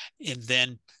close. And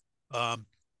then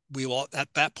we will,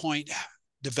 at that point,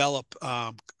 develop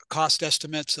cost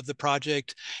estimates of the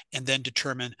project and then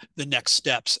determine the next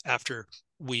steps after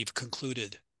we've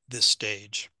concluded this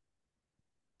stage.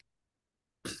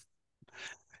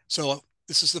 So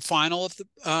this is the final of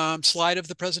the slide of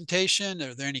the presentation.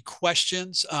 Are there any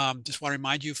questions? Just want to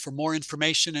remind you, for more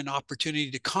information and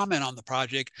opportunity to comment on the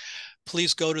project,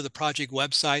 please go to the project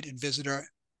website and visit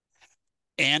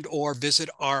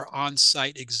our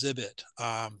on-site exhibit.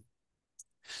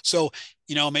 So,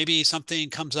 maybe something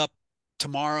comes up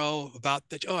tomorrow about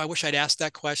that. Oh, I wish I'd asked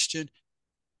that question.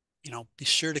 Be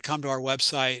sure to come to our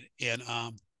website and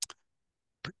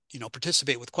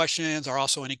participate with questions, or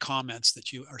also any comments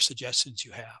that or suggestions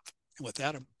you have. And with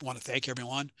that, I want to thank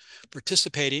everyone for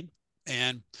participating.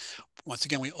 And once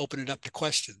again, we open it up to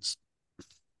questions.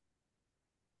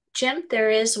 Jim, there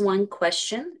is one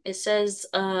question. It says,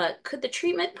 could the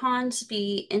treatment ponds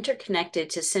be interconnected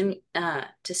to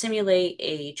simulate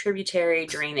a tributary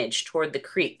drainage toward the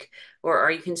creek? Or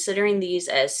are you considering these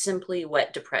as simply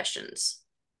wet depressions?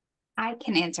 I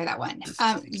can answer that one.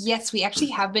 Yes, we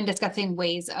actually have been discussing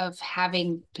ways of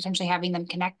potentially having them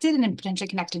connected and then potentially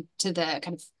connected to the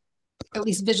kind of, at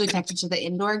least visually connected to the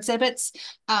indoor exhibits.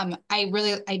 I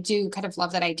do kind of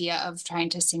love that idea of trying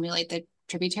to simulate the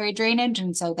tributary drainage.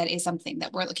 And so that is something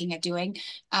that we're looking at doing.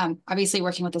 Obviously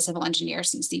working with the civil engineer,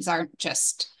 since these aren't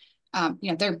just,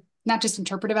 they're not just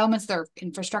interpretive elements, they're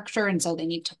infrastructure. And so they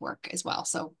need to work as well.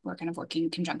 So we're kind of working in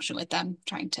conjunction with them,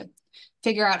 trying to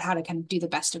figure out how to kind of do the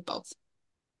best of both.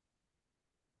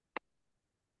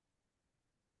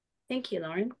 Thank you,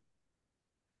 Lauren.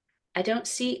 I don't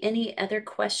see any other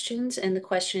questions in the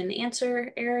question and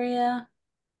answer area,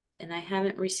 and I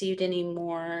haven't received any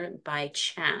more by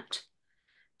chat.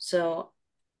 So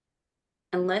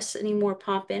unless any more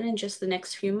pop in just the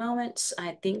next few moments,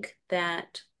 I think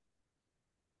that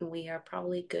we are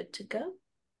probably good to go.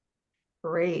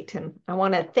 Great. And I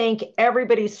want to thank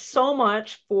everybody so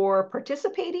much for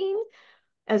participating.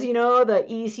 As you know, the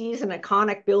EEC is an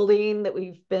iconic building that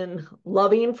we've been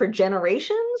loving for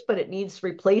generations, but it needs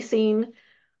replacing.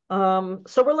 So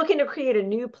we're looking to create a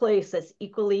new place that's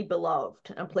equally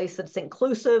beloved, a place that's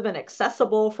inclusive and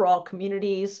accessible for all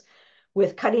communities,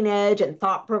 with cutting edge and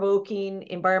thought-provoking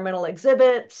environmental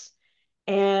exhibits,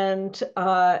 and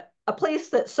a place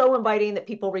that's so inviting that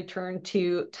people return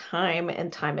to time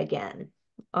and time again.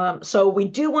 So we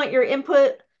do want your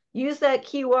input. Use that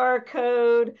QR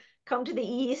code, come to the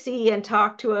EEC and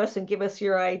talk to us and give us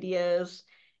your ideas.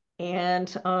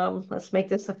 And let's make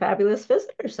this a fabulous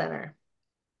visitor center.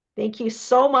 Thank you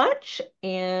so much.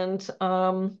 And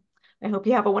I hope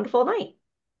you have a wonderful night.